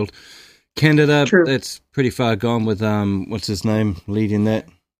Western world. Canada, True. That's pretty far gone with what's his name leading that?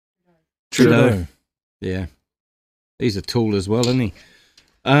 Trudeau. Yeah. He's a tool as well, isn't he?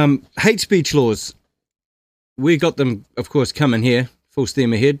 Hate speech laws. We got them, of course, coming here, full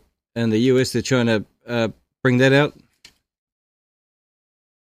steam ahead. And the US, they're trying to bring that out.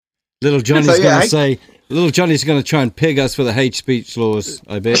 Little Johnny's going to try and peg us for the hate speech laws,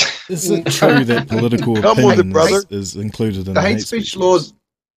 I bet. Is it true that political opinion is included in the hate speech laws?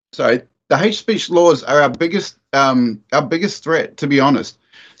 Sorry, the hate speech laws are our biggest threat, to be honest.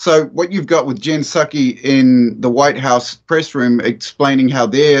 So what you've got with Jen Psaki in the White House press room explaining how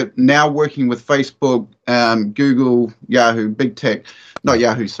they're now working with Facebook, Google, Yahoo, big tech, not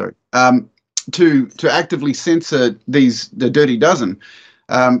Yahoo, sorry, to actively censor the dirty dozen.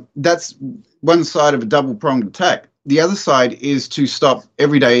 That's one side of a double-pronged attack. The other side is to stop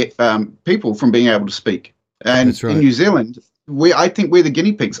everyday people from being able to speak. And That's right. In New Zealand, I think we're the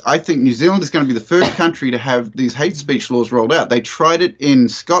guinea pigs. I think New Zealand is going to be the first country to have these hate speech laws rolled out. They tried it in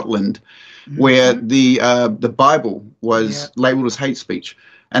Scotland, where the Bible was labelled as hate speech,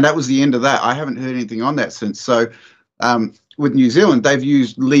 and that was the end of that. I haven't heard anything on that since. So, with New Zealand, they've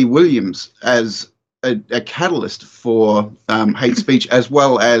used Lee Williams as a catalyst for hate speech, as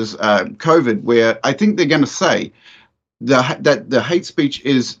well as COVID, where I think they're going to say that the hate speech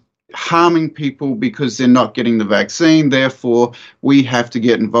is harming people because they're not getting the vaccine. Therefore, we have to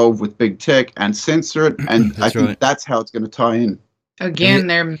get involved with big tech and censor it. And I think that's how it's going to tie in. Again,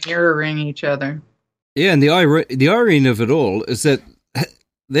 they're mirroring each other. Yeah, and the irony of it all is that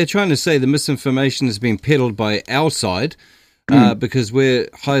they're trying to say the misinformation is being peddled by our side because we're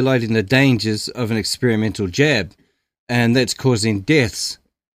highlighting the dangers of an experimental jab, and that's causing deaths,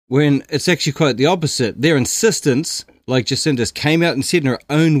 when it's actually quite the opposite. Their insistence, like Jacinda's came out and said in her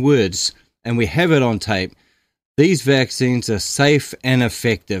own words, and we have it on tape, these vaccines are safe and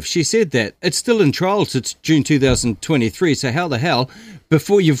effective. She said that. It's still in trial to June 2023, so how the hell,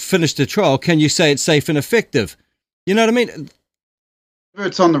 before you've finished the trial, can you say it's safe and effective? You know what I mean?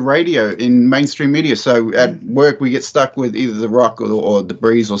 It's on the radio in mainstream media. So at work, we get stuck with either The Rock or The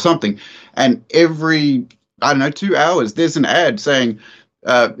Breeze or something. And every, 2 hours, there's an ad saying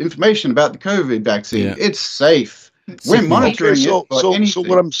information about the COVID vaccine. Yeah. It's safe. We're monitoring it. So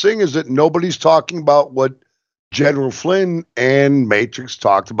what I'm saying is that nobody's talking about what General Flynn and Matrix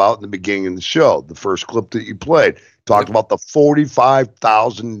talked about in the beginning of the show. The first clip that you played talked about the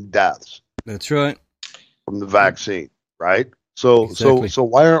 45,000 deaths. That's right. From the vaccine, right? So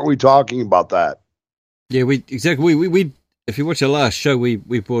why aren't we talking about that? Yeah, we if you watch our last show, we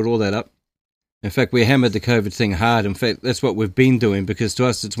brought all that up. In fact, we hammered the COVID thing hard. In fact, that's what we've been doing, because to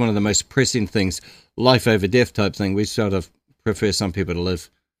us, it's one of the most pressing things, life over death type thing. We sort of prefer some people to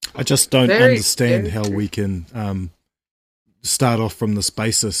live I just don't Very, understand very how true. we can start off from this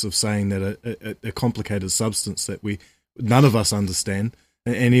basis of saying that a complicated substance that none of us understand,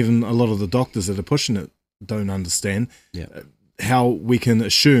 and even a lot of the doctors that are pushing it don't understand, how we can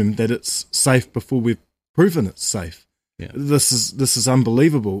assume that it's safe before we've proven it's safe. Yeah. This is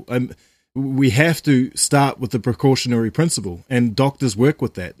unbelievable. We have to start with the precautionary principle, and doctors work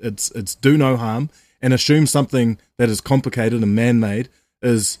with that. It's do no harm, and assume something that is complicated and man-made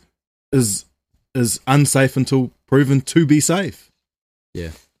is unsafe until proven to be safe.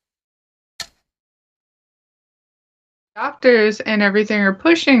 Yeah. Doctors and everything are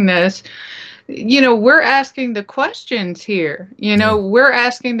pushing this. We're asking the questions here. We're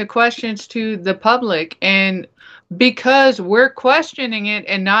asking the questions to the public, and because we're questioning it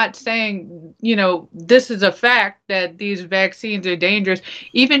and not saying, this is a fact that these vaccines are dangerous,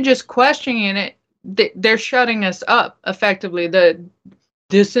 even just questioning it, they're shutting us up effectively. The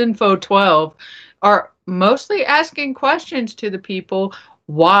Disinfo 12 are mostly asking questions to the people.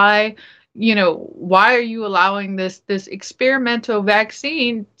 Why are you allowing this experimental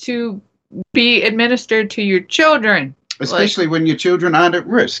vaccine to be administered to your children? Especially when your children aren't at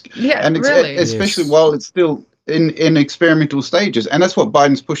risk. Yeah, and really. especially while it's still in experimental stages. And that's what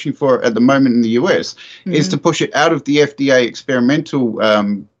Biden's pushing for at the moment in the US, is to push it out of the FDA experimental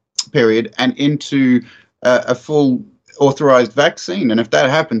period and into a full authorized vaccine. And if that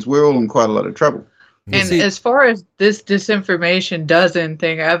happens, we're all in quite a lot of trouble. And as far as this disinformation dozen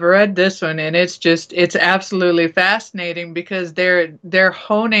thing, I've read this one, and it's absolutely fascinating because they're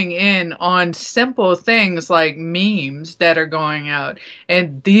honing in on simple things like memes that are going out,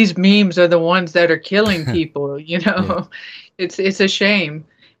 and these memes are the ones that are killing people. Yeah. It's a shame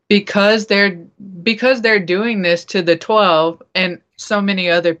because they're doing this to the 12 and so many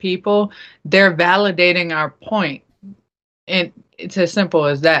other people. They're validating our point, and it's as simple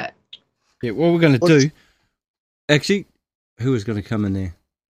as that. Yeah, what we're going to do... Actually, who is going to come in there?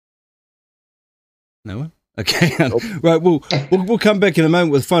 No one? Okay. Nope. Right, we'll come back in a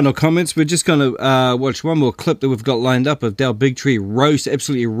moment with final comments. We're just going to watch one more clip that we've got lined up of Dal Bigtree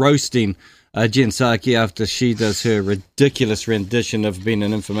absolutely roasting Jen Psaki after she does her ridiculous rendition of being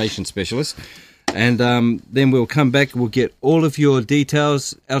an information specialist. And then we'll come back. We'll get all of your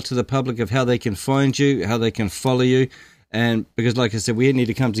details out to the public of how they can find you, how they can follow you. And because, like I said, we need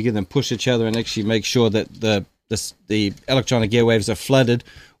to come together and push each other and actually make sure that the electronic airwaves are flooded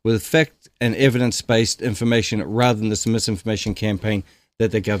with fact and evidence-based information rather than this misinformation campaign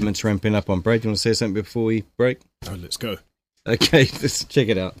that the government's ramping up on. Brad, do you want to say something before we break? Oh, let's go. Okay, let's check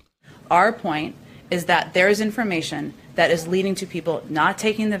it out. Our point is that there is information that is leading to people not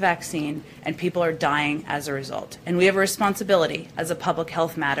taking the vaccine, and people are dying as a result. And we have a responsibility as a public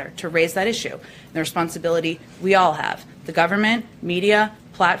health matter to raise that issue. And the responsibility we all have, the government, media,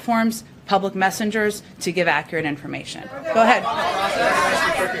 platforms, public messengers, to give accurate information. Go ahead.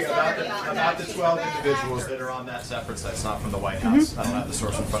 About the 12 individuals that are on that separate site. It's not from the White House. I don't have the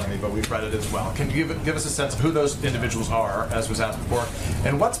source in front of me, but we've read it as well. Can you give us a sense of who those individuals are, as was asked before,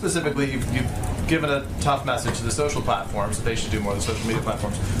 and what specifically you've given a tough message to the social platforms that they should do more, the social media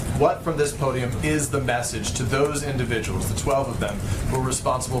platforms. What from this podium is the message to those individuals, the 12 of them, who are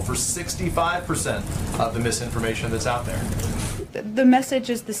responsible for 65% of the misinformation that's out there? The message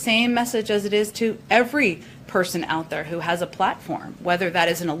is the same message as it is to every person out there who has a platform, whether that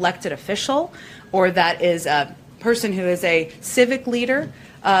is an elected official or that is a person who is a civic leader.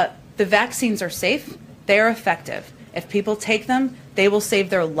 The vaccines are safe, they are effective. If people take them, they will save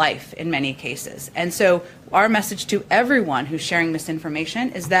their life in many cases. And so our message to everyone who's sharing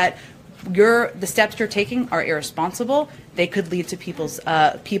misinformation is that the steps you're taking are irresponsible. They could lead to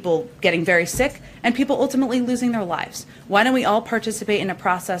people getting very sick and people ultimately losing their lives. Why don't we all participate in a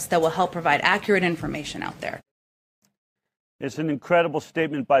process that will help provide accurate information out there? It's an incredible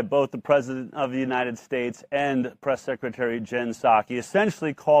statement by both the President of the United States and Press Secretary Jen Psaki,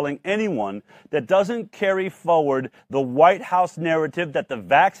 essentially calling anyone that doesn't carry forward the White House narrative that the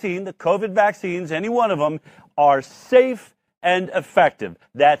COVID vaccines, any one of them, are safe and effective.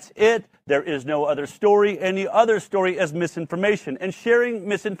 That's it. There is no other story. Any other story is misinformation. And sharing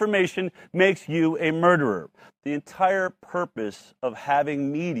misinformation makes you a murderer. The entire purpose of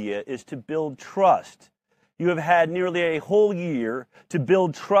having media is to build trust. You have had nearly a whole year to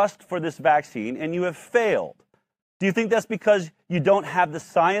build trust for this vaccine, and you have failed. Do you think that's because you don't have the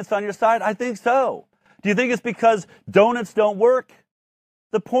science on your side? I think so. Do you think it's because donuts don't work?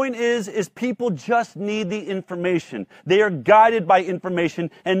 The point is people just need the information. They are guided by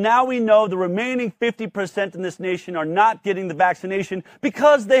information, and now we know the remaining 50% in this nation are not getting the vaccination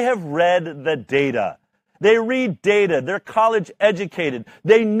because they have read the data. They read data. They're college educated.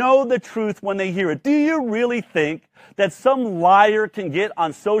 They know the truth when they hear it. Do you really think that some liar can get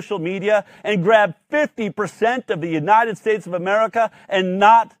on social media and grab 50% of the United States of America and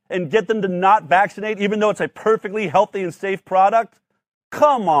get them to not vaccinate, even though it's a perfectly healthy and safe product?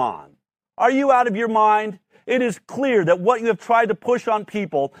 Come on. Are you out of your mind? It is clear that what you have tried to push on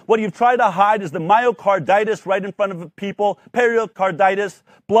people, what you've tried to hide is the myocarditis right in front of people, pericarditis,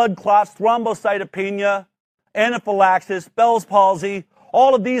 blood clots, thrombocytopenia, anaphylaxis, Bell's palsy,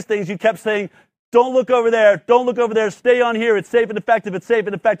 all of these things you kept saying, don't look over there, stay on here, it's safe and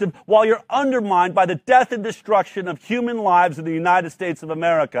effective, while you're undermined by the death and destruction of human lives in the United States of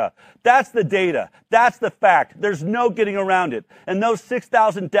America. That's the data. That's the fact. There's no getting around it. And those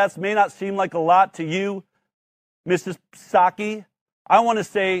 6,000 deaths may not seem like a lot to you, Mrs. Psaki. I want to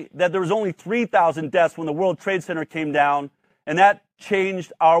say that there was only 3,000 deaths when the World Trade Center came down, and that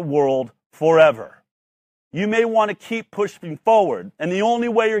changed our world forever. You may want to keep pushing forward, and the only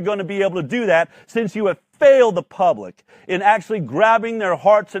way you're going to be able to do that, since you have failed the public in actually grabbing their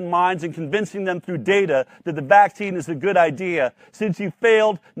hearts and minds and convincing them through data that the vaccine is a good idea, since you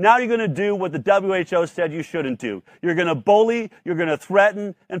failed, now you're going to do what the WHO said you shouldn't do. You're going to bully, you're going to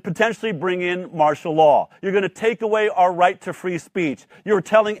threaten, and potentially bring in martial law. You're going to take away our right to free speech. You're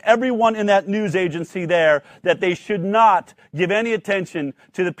telling everyone in that news agency there that they should not give any attention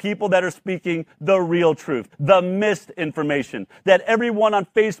to the people that are speaking the real truth, the misinformation, that everyone on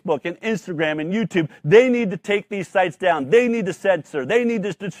Facebook and Instagram and YouTube, they need to take these sites down. They need to censor. They need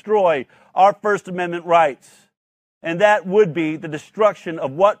to destroy our First Amendment rights. And that would be the destruction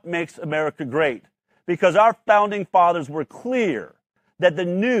of what makes America great. Because our founding fathers were clear that the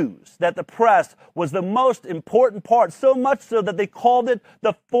news, that the press was the most important part, so much so that they called it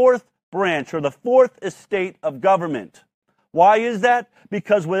the fourth branch or the fourth estate of government. Why is that?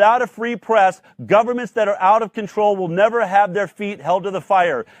 Because without a free press, governments that are out of control will never have their feet held to the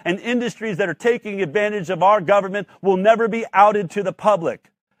fire. And industries that are taking advantage of our government will never be outed to the public.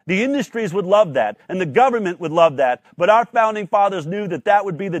 The industries would love that, and the government would love that. But our founding fathers knew that that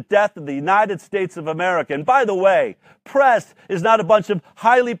would be the death of the United States of America. And by the way, press is not a bunch of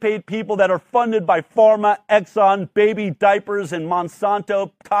highly paid people that are funded by pharma, Exxon, baby diapers, and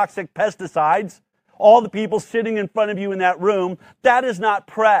Monsanto toxic pesticides. All the people sitting in front of you in that room, that is not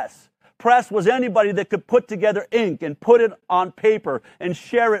press. Press was anybody that could put together ink and put it on paper and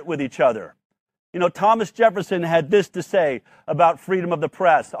share it with each other. You know, Thomas Jefferson had this to say about freedom of the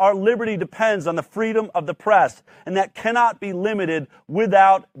press. Our liberty depends on the freedom of the press, and that cannot be limited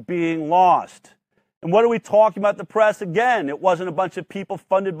without being lost. And what are we talking about the press? Again, it wasn't a bunch of people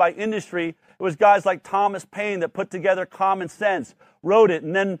funded by industry. It was guys like Thomas Paine that put together Common Sense, wrote it,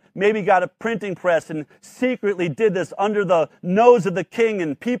 and then maybe got a printing press and secretly did this under the nose of the king,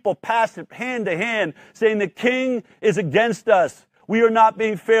 and people passed it hand to hand saying the king is against us. We are not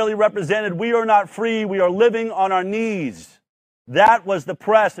being fairly represented. We are not free. We are living on our knees. That was the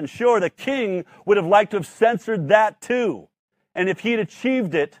press, and sure, the king would have liked to have censored that too. And if he'd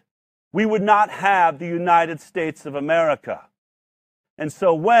achieved it, we would not have the United States of America. And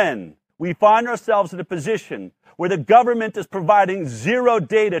so when we find ourselves in a position where the government is providing zero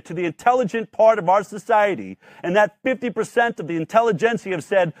data to the intelligent part of our society, and that 50% of the intelligentsia have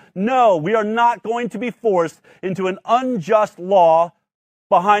said, no, we are not going to be forced into an unjust law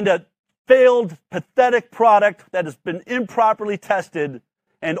behind a failed, pathetic product that has been improperly tested,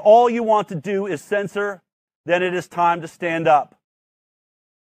 and all you want to do is censor, then it is time to stand up.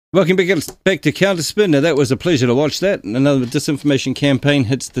 Welcome back to Counterspin. Now, that was a pleasure to watch that. Another disinformation campaign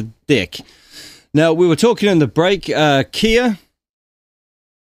hits the deck. Now, we were talking in the break, Kia.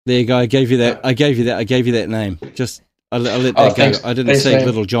 There you go. I gave you that name. Just, I let that go. I didn't say man.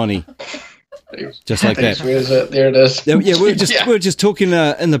 Little Johnny. Just like that. Where is it? There it is. Yeah, we were just talking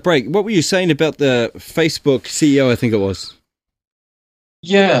in the break. What were you saying about the Facebook CEO, I think it was?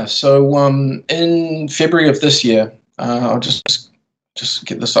 Yeah, so in February of this year, I'll just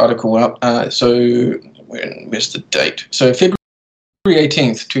get this article up. So where's the date? So February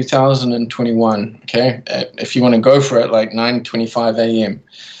 18th, 2021, okay? If you want to go for it, like 9:25 a.m.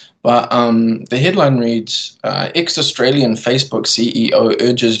 But the headline reads, ex-Australian Facebook CEO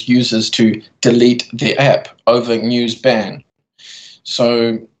urges users to delete the app over news ban.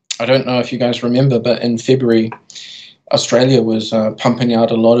 So I don't know if you guys remember, but in February, Australia was pumping out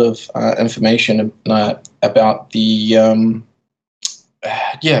a lot of information about the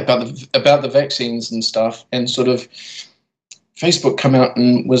about the vaccines and stuff, and sort of Facebook come out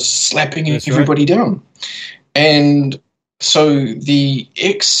and was slapping everybody down. And so the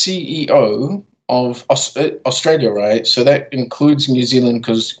ex-CEO of Australia, right? So that includes New Zealand,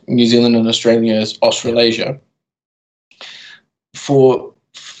 because New Zealand and Australia is Australasia. For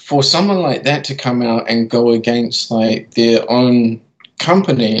someone like that to come out and go against like their own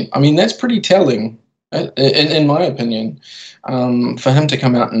company, I mean, that's pretty telling, in my opinion. For him to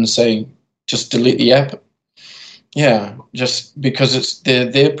come out and say, just delete the app. Yeah, just because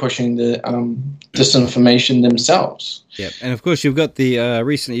they're pushing the disinformation themselves. Yeah, and of course you've got the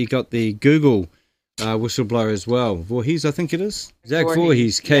recently you got the Google whistleblower as well. Voorhees, I think it is. Zach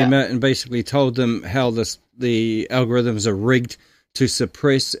Voorhees came out and basically told them how the algorithms are rigged to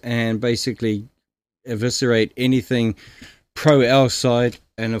suppress and basically eviscerate anything pro our side,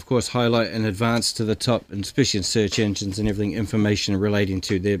 and of course highlight and advance to the top, and especially in search engines and everything, information relating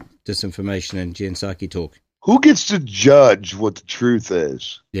to their disinformation and Jen Psaki talk. Who gets to judge what the truth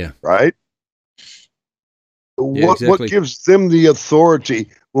is? Yeah. Right? Yeah, what gives them the authority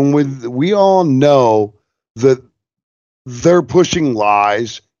when we all know that they're pushing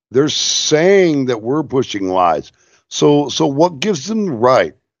lies? They're saying that we're pushing lies. So what gives them the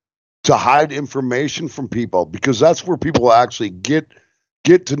right to hide information from people? Because that's where people actually get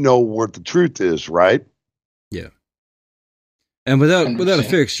to know what the truth is, right? Yeah. And without a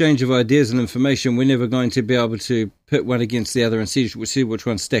fair exchange of ideas and information, we're never going to be able to pit one against the other and see which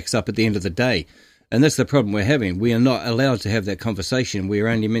one stacks up at the end of the day. And that's the problem we're having. We are not allowed to have that conversation. We are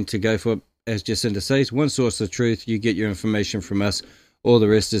only meant to go for, as Jacinda says, one source of truth. You get your information from us. All the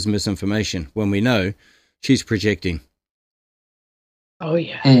rest is misinformation. When we know she's projecting. Oh,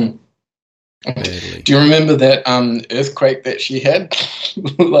 yeah. Mm. Do you remember that earthquake that she had,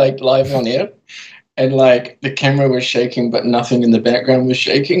 like live on air? And like the camera was shaking, but nothing in the background was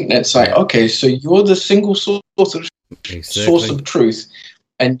shaking. And it's like, okay, so you're the single source of truth,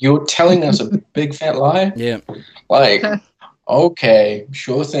 and you're telling us a big fat lie? Yeah. Like, okay,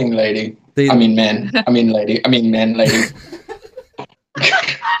 sure thing, lady. I mean, man. I mean, lady. I mean, man, lady.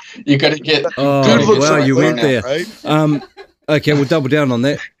 You got to get. Oh, wow, you went there. Right? Okay, we'll double down on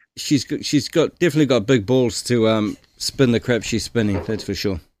that. She's definitely got big balls to spin the crap she's spinning. That's for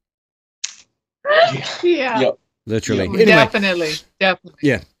sure. Yeah. Yep. Literally. Yeah, Anyway, definitely.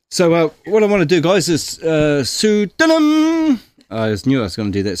 Yeah. So what I want to do, guys, is pseudonym. I knew I was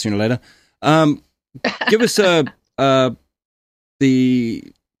going to do that sooner or later. Give us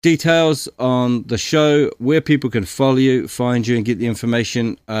the details on the show, where people can follow you, find you, and get the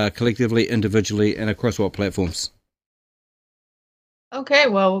information collectively, individually, and across what platforms. Okay,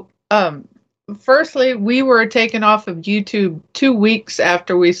 well, firstly, we were taken off of YouTube 2 weeks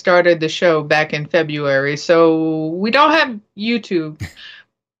after we started the show back in February, so we don't have YouTube,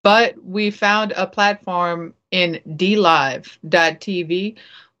 but we found a platform in dlive.tv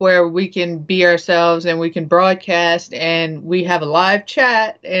where we can be ourselves and we can broadcast, and we have a live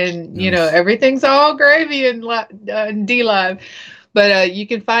chat, and you know, everything's all gravy in DLive. But you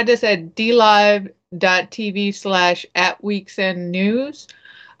can find us at dlive.tv/@weeksendnews.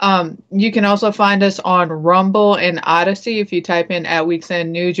 You can also find us on Rumble and Odyssey. If you type in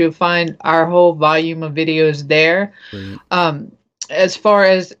 @weeksendnews, you'll find our whole volume of videos there. As far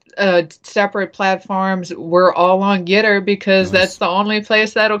as separate platforms, we're all on Getter because that's the only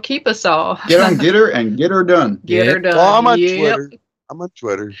place that'll keep us all. Get on Getter and get her done. Get her done. Oh, I'm on Twitter. I'm on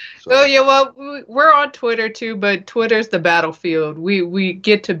Twitter. So. Oh yeah, well we're on Twitter too, but Twitter's the battlefield. We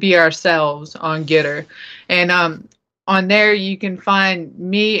get to be ourselves on Getter, and on there you can find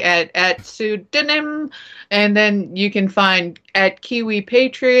me at pseudonym, and then you can find at Kiwi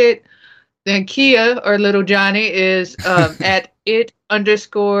Patriot. Then Kia or Little Johnny is at it_is_Kia.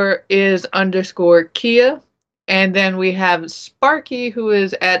 And then we have Sparky, who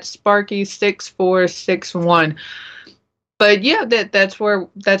is at Sparky6461. But yeah, that's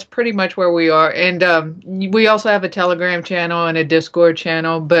pretty much where we are. And we also have a Telegram channel and a Discord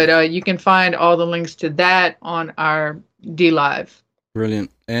channel, but you can find all the links to that on our DLive.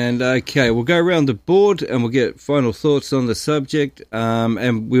 Brilliant. And okay, we'll go around the board and we'll get final thoughts on the subject.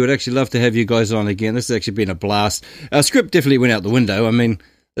 And we would actually love to have you guys on again. This has actually been a blast. Our script definitely went out the window. I mean,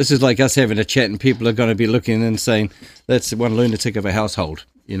 this is like us having a chat and people are going to be looking and saying, that's one lunatic of a household.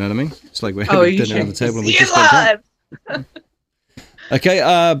 You know what I mean? It's like we're having dinner on the table and we just got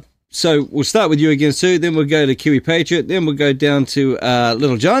Okay, so we'll start with you again, Sue. Then we'll go to Kiwi Patriot. Then we'll go down to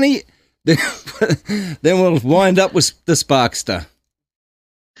Little Johnny. Then we'll wind up with the Sparkster.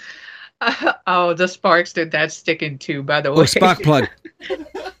 The Sparkster, that's sticking too, by the way. Or Spark Plug.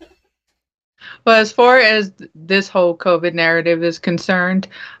 Well, as far as this whole COVID narrative is concerned,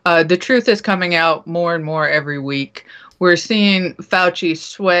 the truth is coming out more and more every week. We're seeing Fauci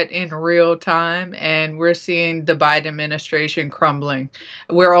sweat in real time, and we're seeing the Biden administration crumbling.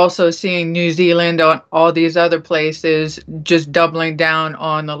 We're also seeing New Zealand on all these other places just doubling down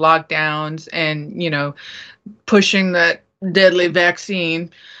on the lockdowns and, pushing that deadly vaccine.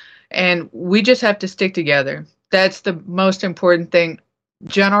 And we just have to stick together. That's the most important thing.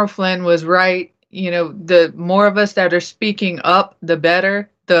 General Flynn was right. The more of us that are speaking up, the better,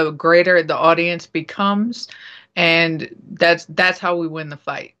 the greater the audience becomes. And that's how we win the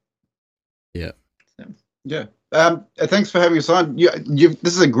fight. Yeah. Yeah. Thanks for having us on. This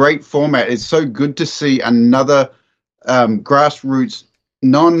is a great format. It's so good to see another grassroots,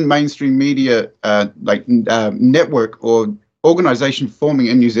 non-mainstream media network or organization forming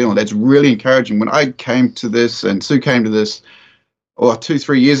in New Zealand. That's really encouraging. When I came to this and Sue came to this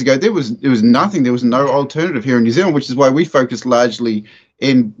 2-3 years ago, there was nothing. There was no alternative here in New Zealand, which is why we focus largely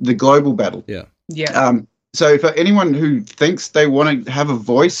in the global battle. Yeah. Yeah. So for anyone who thinks they want to have a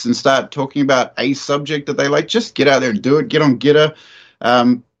voice and start talking about a subject that they like, just get out there and do it. Get on Gitter,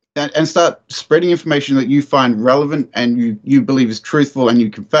 and start spreading information that you find relevant and you believe is truthful and you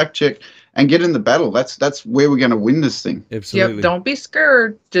can fact check and get in the battle. That's where we're going to win this thing. Absolutely. Yep. Don't be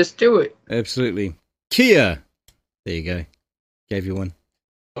scared. Just do it. Absolutely. Kia. There you go. Gave you one.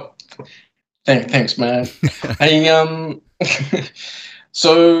 Thanks, man.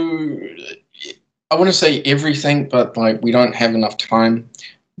 So I want to say everything, but we don't have enough time.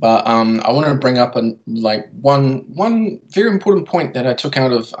 But I want to bring up one very important point that I took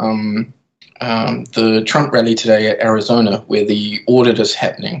out of the Trump rally today at Arizona, where the audit is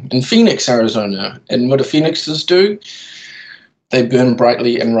happening in Phoenix, Arizona. And what do Phoenixers do? They burn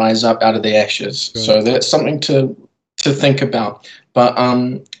brightly and rise up out of the ashes. Right. So that's something to think about. But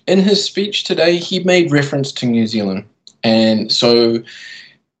in his speech today, he made reference to New Zealand. And so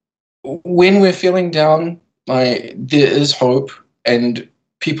when we're feeling down, there is hope and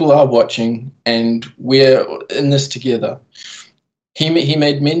people are watching and we're in this together. He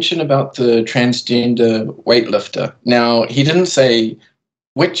made mention about the transgender weightlifter. Now, he didn't say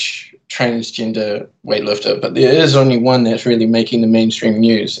which transgender weightlifter, but there is only one that's really making the mainstream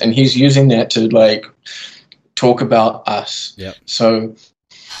news. And he's using that to talk about us. Yep. So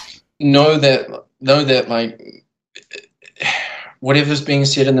know that whatever's being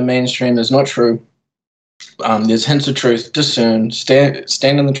said in the mainstream is not true. There's hints of truth. Discern.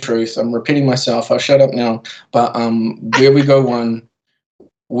 Stand in the truth. I'm repeating myself. I'll shut up now. But where we go one,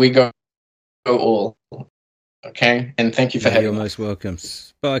 we go all. Okay? And thank you for having me. You're most welcome.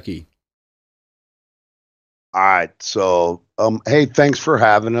 Sparky. All right. So, hey, thanks for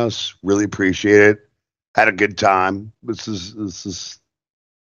having us. Really appreciate it. Had a good time. We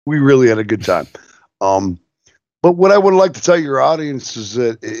really had a good time. But what I would like to tell your audience is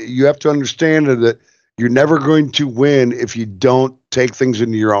that you have to understand that you're never going to win if you don't take things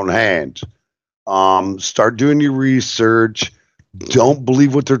into your own hands. Start doing your research. Don't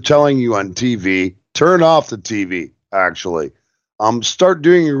believe what they're telling you on TV. Turn off the TV, actually. Start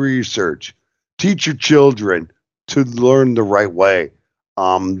doing your research. Teach your children to learn the right way.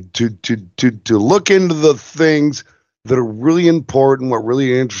 To look into the things that are really important, what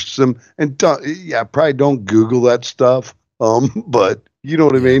really interests them, and probably don't Google that stuff. But you know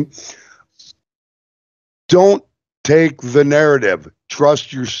what I mean? Don't take the narrative.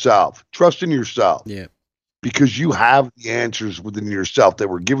 Trust yourself. Trust in yourself. Yeah. Because you have the answers within yourself that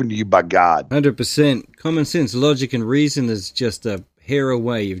were given to you by God. 100%. Common sense, logic, and reason is just a hair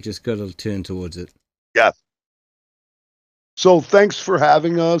away. You've just got to turn towards it. Yeah. So thanks for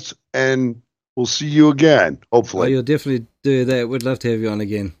having us, and we'll see you again, hopefully. Oh, you'll definitely do that. We'd love to have you on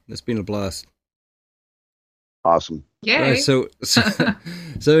again. It's been a blast. Awesome. Yay. So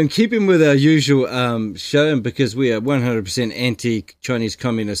in keeping with our usual show, and because we are 100% anti-Chinese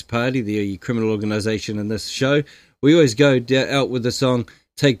Communist Party, the criminal organization in this show, we always go out with the song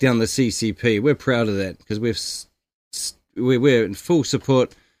 "Take Down the CCP." We're proud of that because we're in full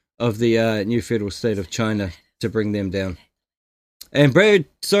support of the new federal state of China to bring them down. And Brad,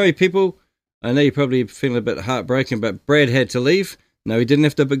 sorry people, I know you're probably feeling a bit heartbroken, but Brad had to leave. No, he didn't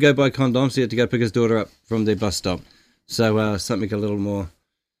have to go buy condoms. He had to go pick his daughter up from the bus stop. So something a little more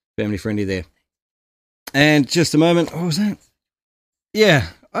family-friendly there. And just a moment. What was that? Yeah.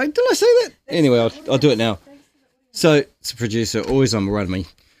 Did I say that? Anyway, I'll do it now. So, it's a producer, always on the right of me.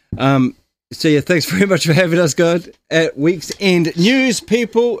 So, yeah, thanks very much for having us, guys, at Week's End News.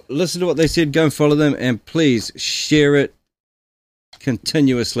 People, listen to what they said. Go and follow them. And please share it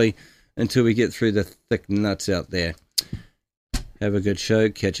continuously until we get through the thick nuts out there. Have a good show.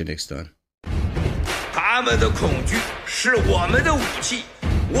 Catch you next time. 他们的恐惧是我们的武器，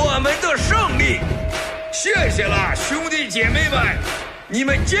我们的胜利。谢谢了，兄弟姐妹们，你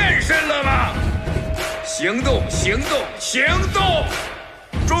们健身了吗？行动，行动，行动！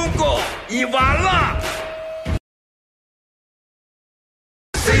中共，你完了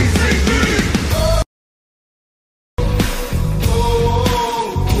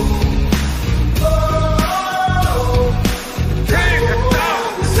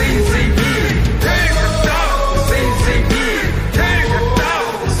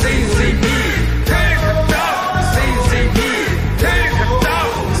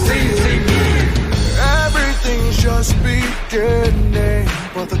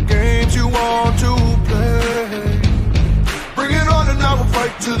！But the games you want to play, bring it on and now we'll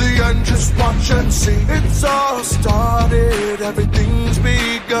fight to the end. Just watch and see. It's all started, everything's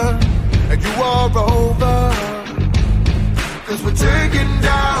begun, and you are over. Cause we're taking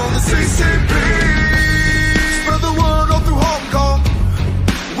down the CCP. Spread the word all through Hong Kong.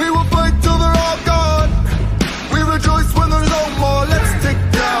 We will fight till they're all gone. We rejoice when there's no more. Let's take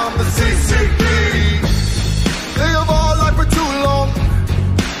down the CCP. They have all life for too long.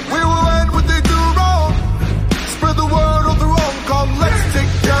 We will end what they do wrong. Spread the word all through Hong Kong. Let's take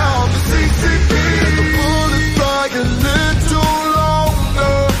down the CCP. Let the bullets fly a little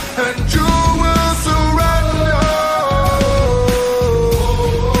longer, and you will surrender.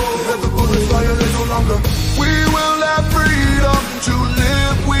 Let the bullets fly a little longer. We will have freedom to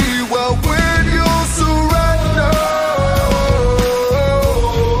live. We will win. You'll surrender.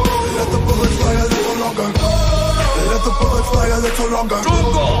 Let the bullets fly a little longer. Let the bullets fly a little longer.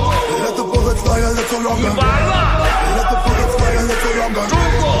 Let the bullets fly a little longer. Let the bullets fly a little longer.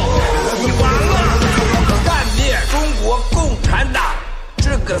 你完了！干灭中国共产党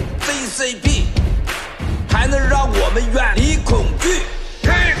这个 CCP， 还能让我们远离恐惧。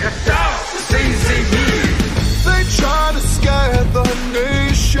Take down CCP. They try to scare the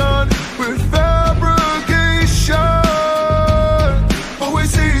nation with fabrication, but we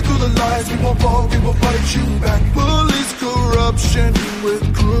see through the lies. We won't fall, we will fight you back. Police corruption with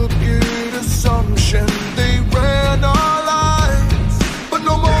crooked assumption. They ran our lives, but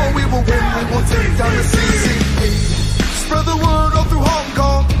no more. We will win. We will take down the CCP. Spread the word all through Hong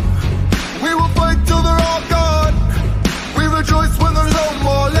Kong. We will fight till they're all gone. We rejoice when there's no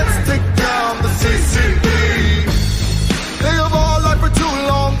more. Let's take down the CCP. They have all life for too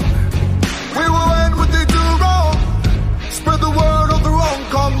long. We will end what they do wrong. Spread the word all through Hong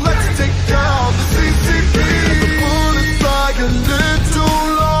Kong. Let's take down the CCP. Let the bullets fly a little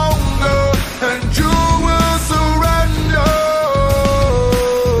longer, and you will surrender.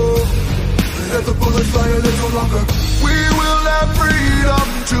 Let the bullets fly a little longer. We will have freedom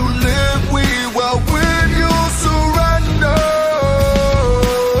to live. We will win. You'll surrender.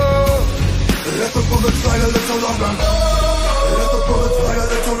 Let the bullets fly a little longer. Let the bullets fly a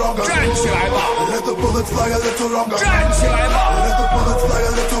little longer. 站起来吧！ Let the bullets fly a little longer. 站起来吧！ Let the bullets fly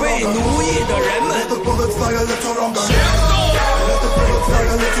a little longer. 被奴役的人们， Let the bullets fly a little longer. 行动！ Let the bullets fly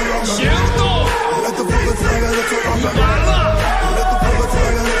a little longer. 行动！ Let the bullets fly a little 你 longer. 完了！ Let the bullets fly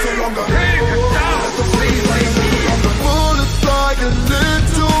a little longer. Take down Let the bullets fly a little longer. Bullets fly a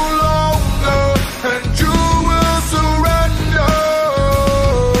little longer, and you will surrender.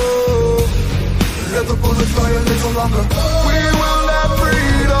 Let the bullets fly a little longer. We will have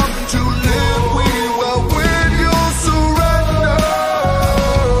freedom to live. We will win. You'll surrender.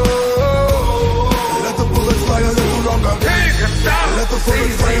 Let the bullets fly a little longer. Take down Let the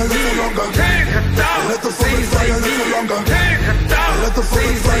bullets fly a little longer. Take down Let the bullets fly a little longer. Take down Let the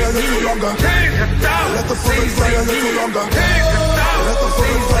bullets fly a little longer. Take down Let the bullets fly a little longer. Take down Let the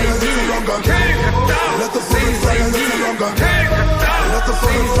bullets fly a little longer. Take down Let the bullets fly a little longer. Take down Let the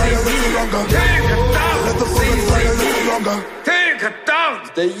bullets fly a little longer. Take down Let the bullets fly a little longer. Take down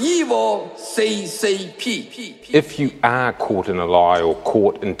the evil CCP. If you are caught in a lie or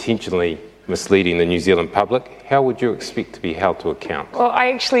caught intentionally misleading the New Zealand public, how would you expect to be held to account? Well,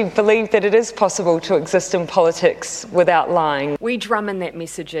 I actually believe that it is possible to exist in politics without lying. We drum in that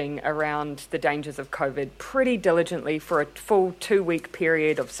messaging around the dangers of COVID pretty diligently for a full 2-week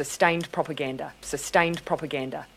period of sustained propaganda.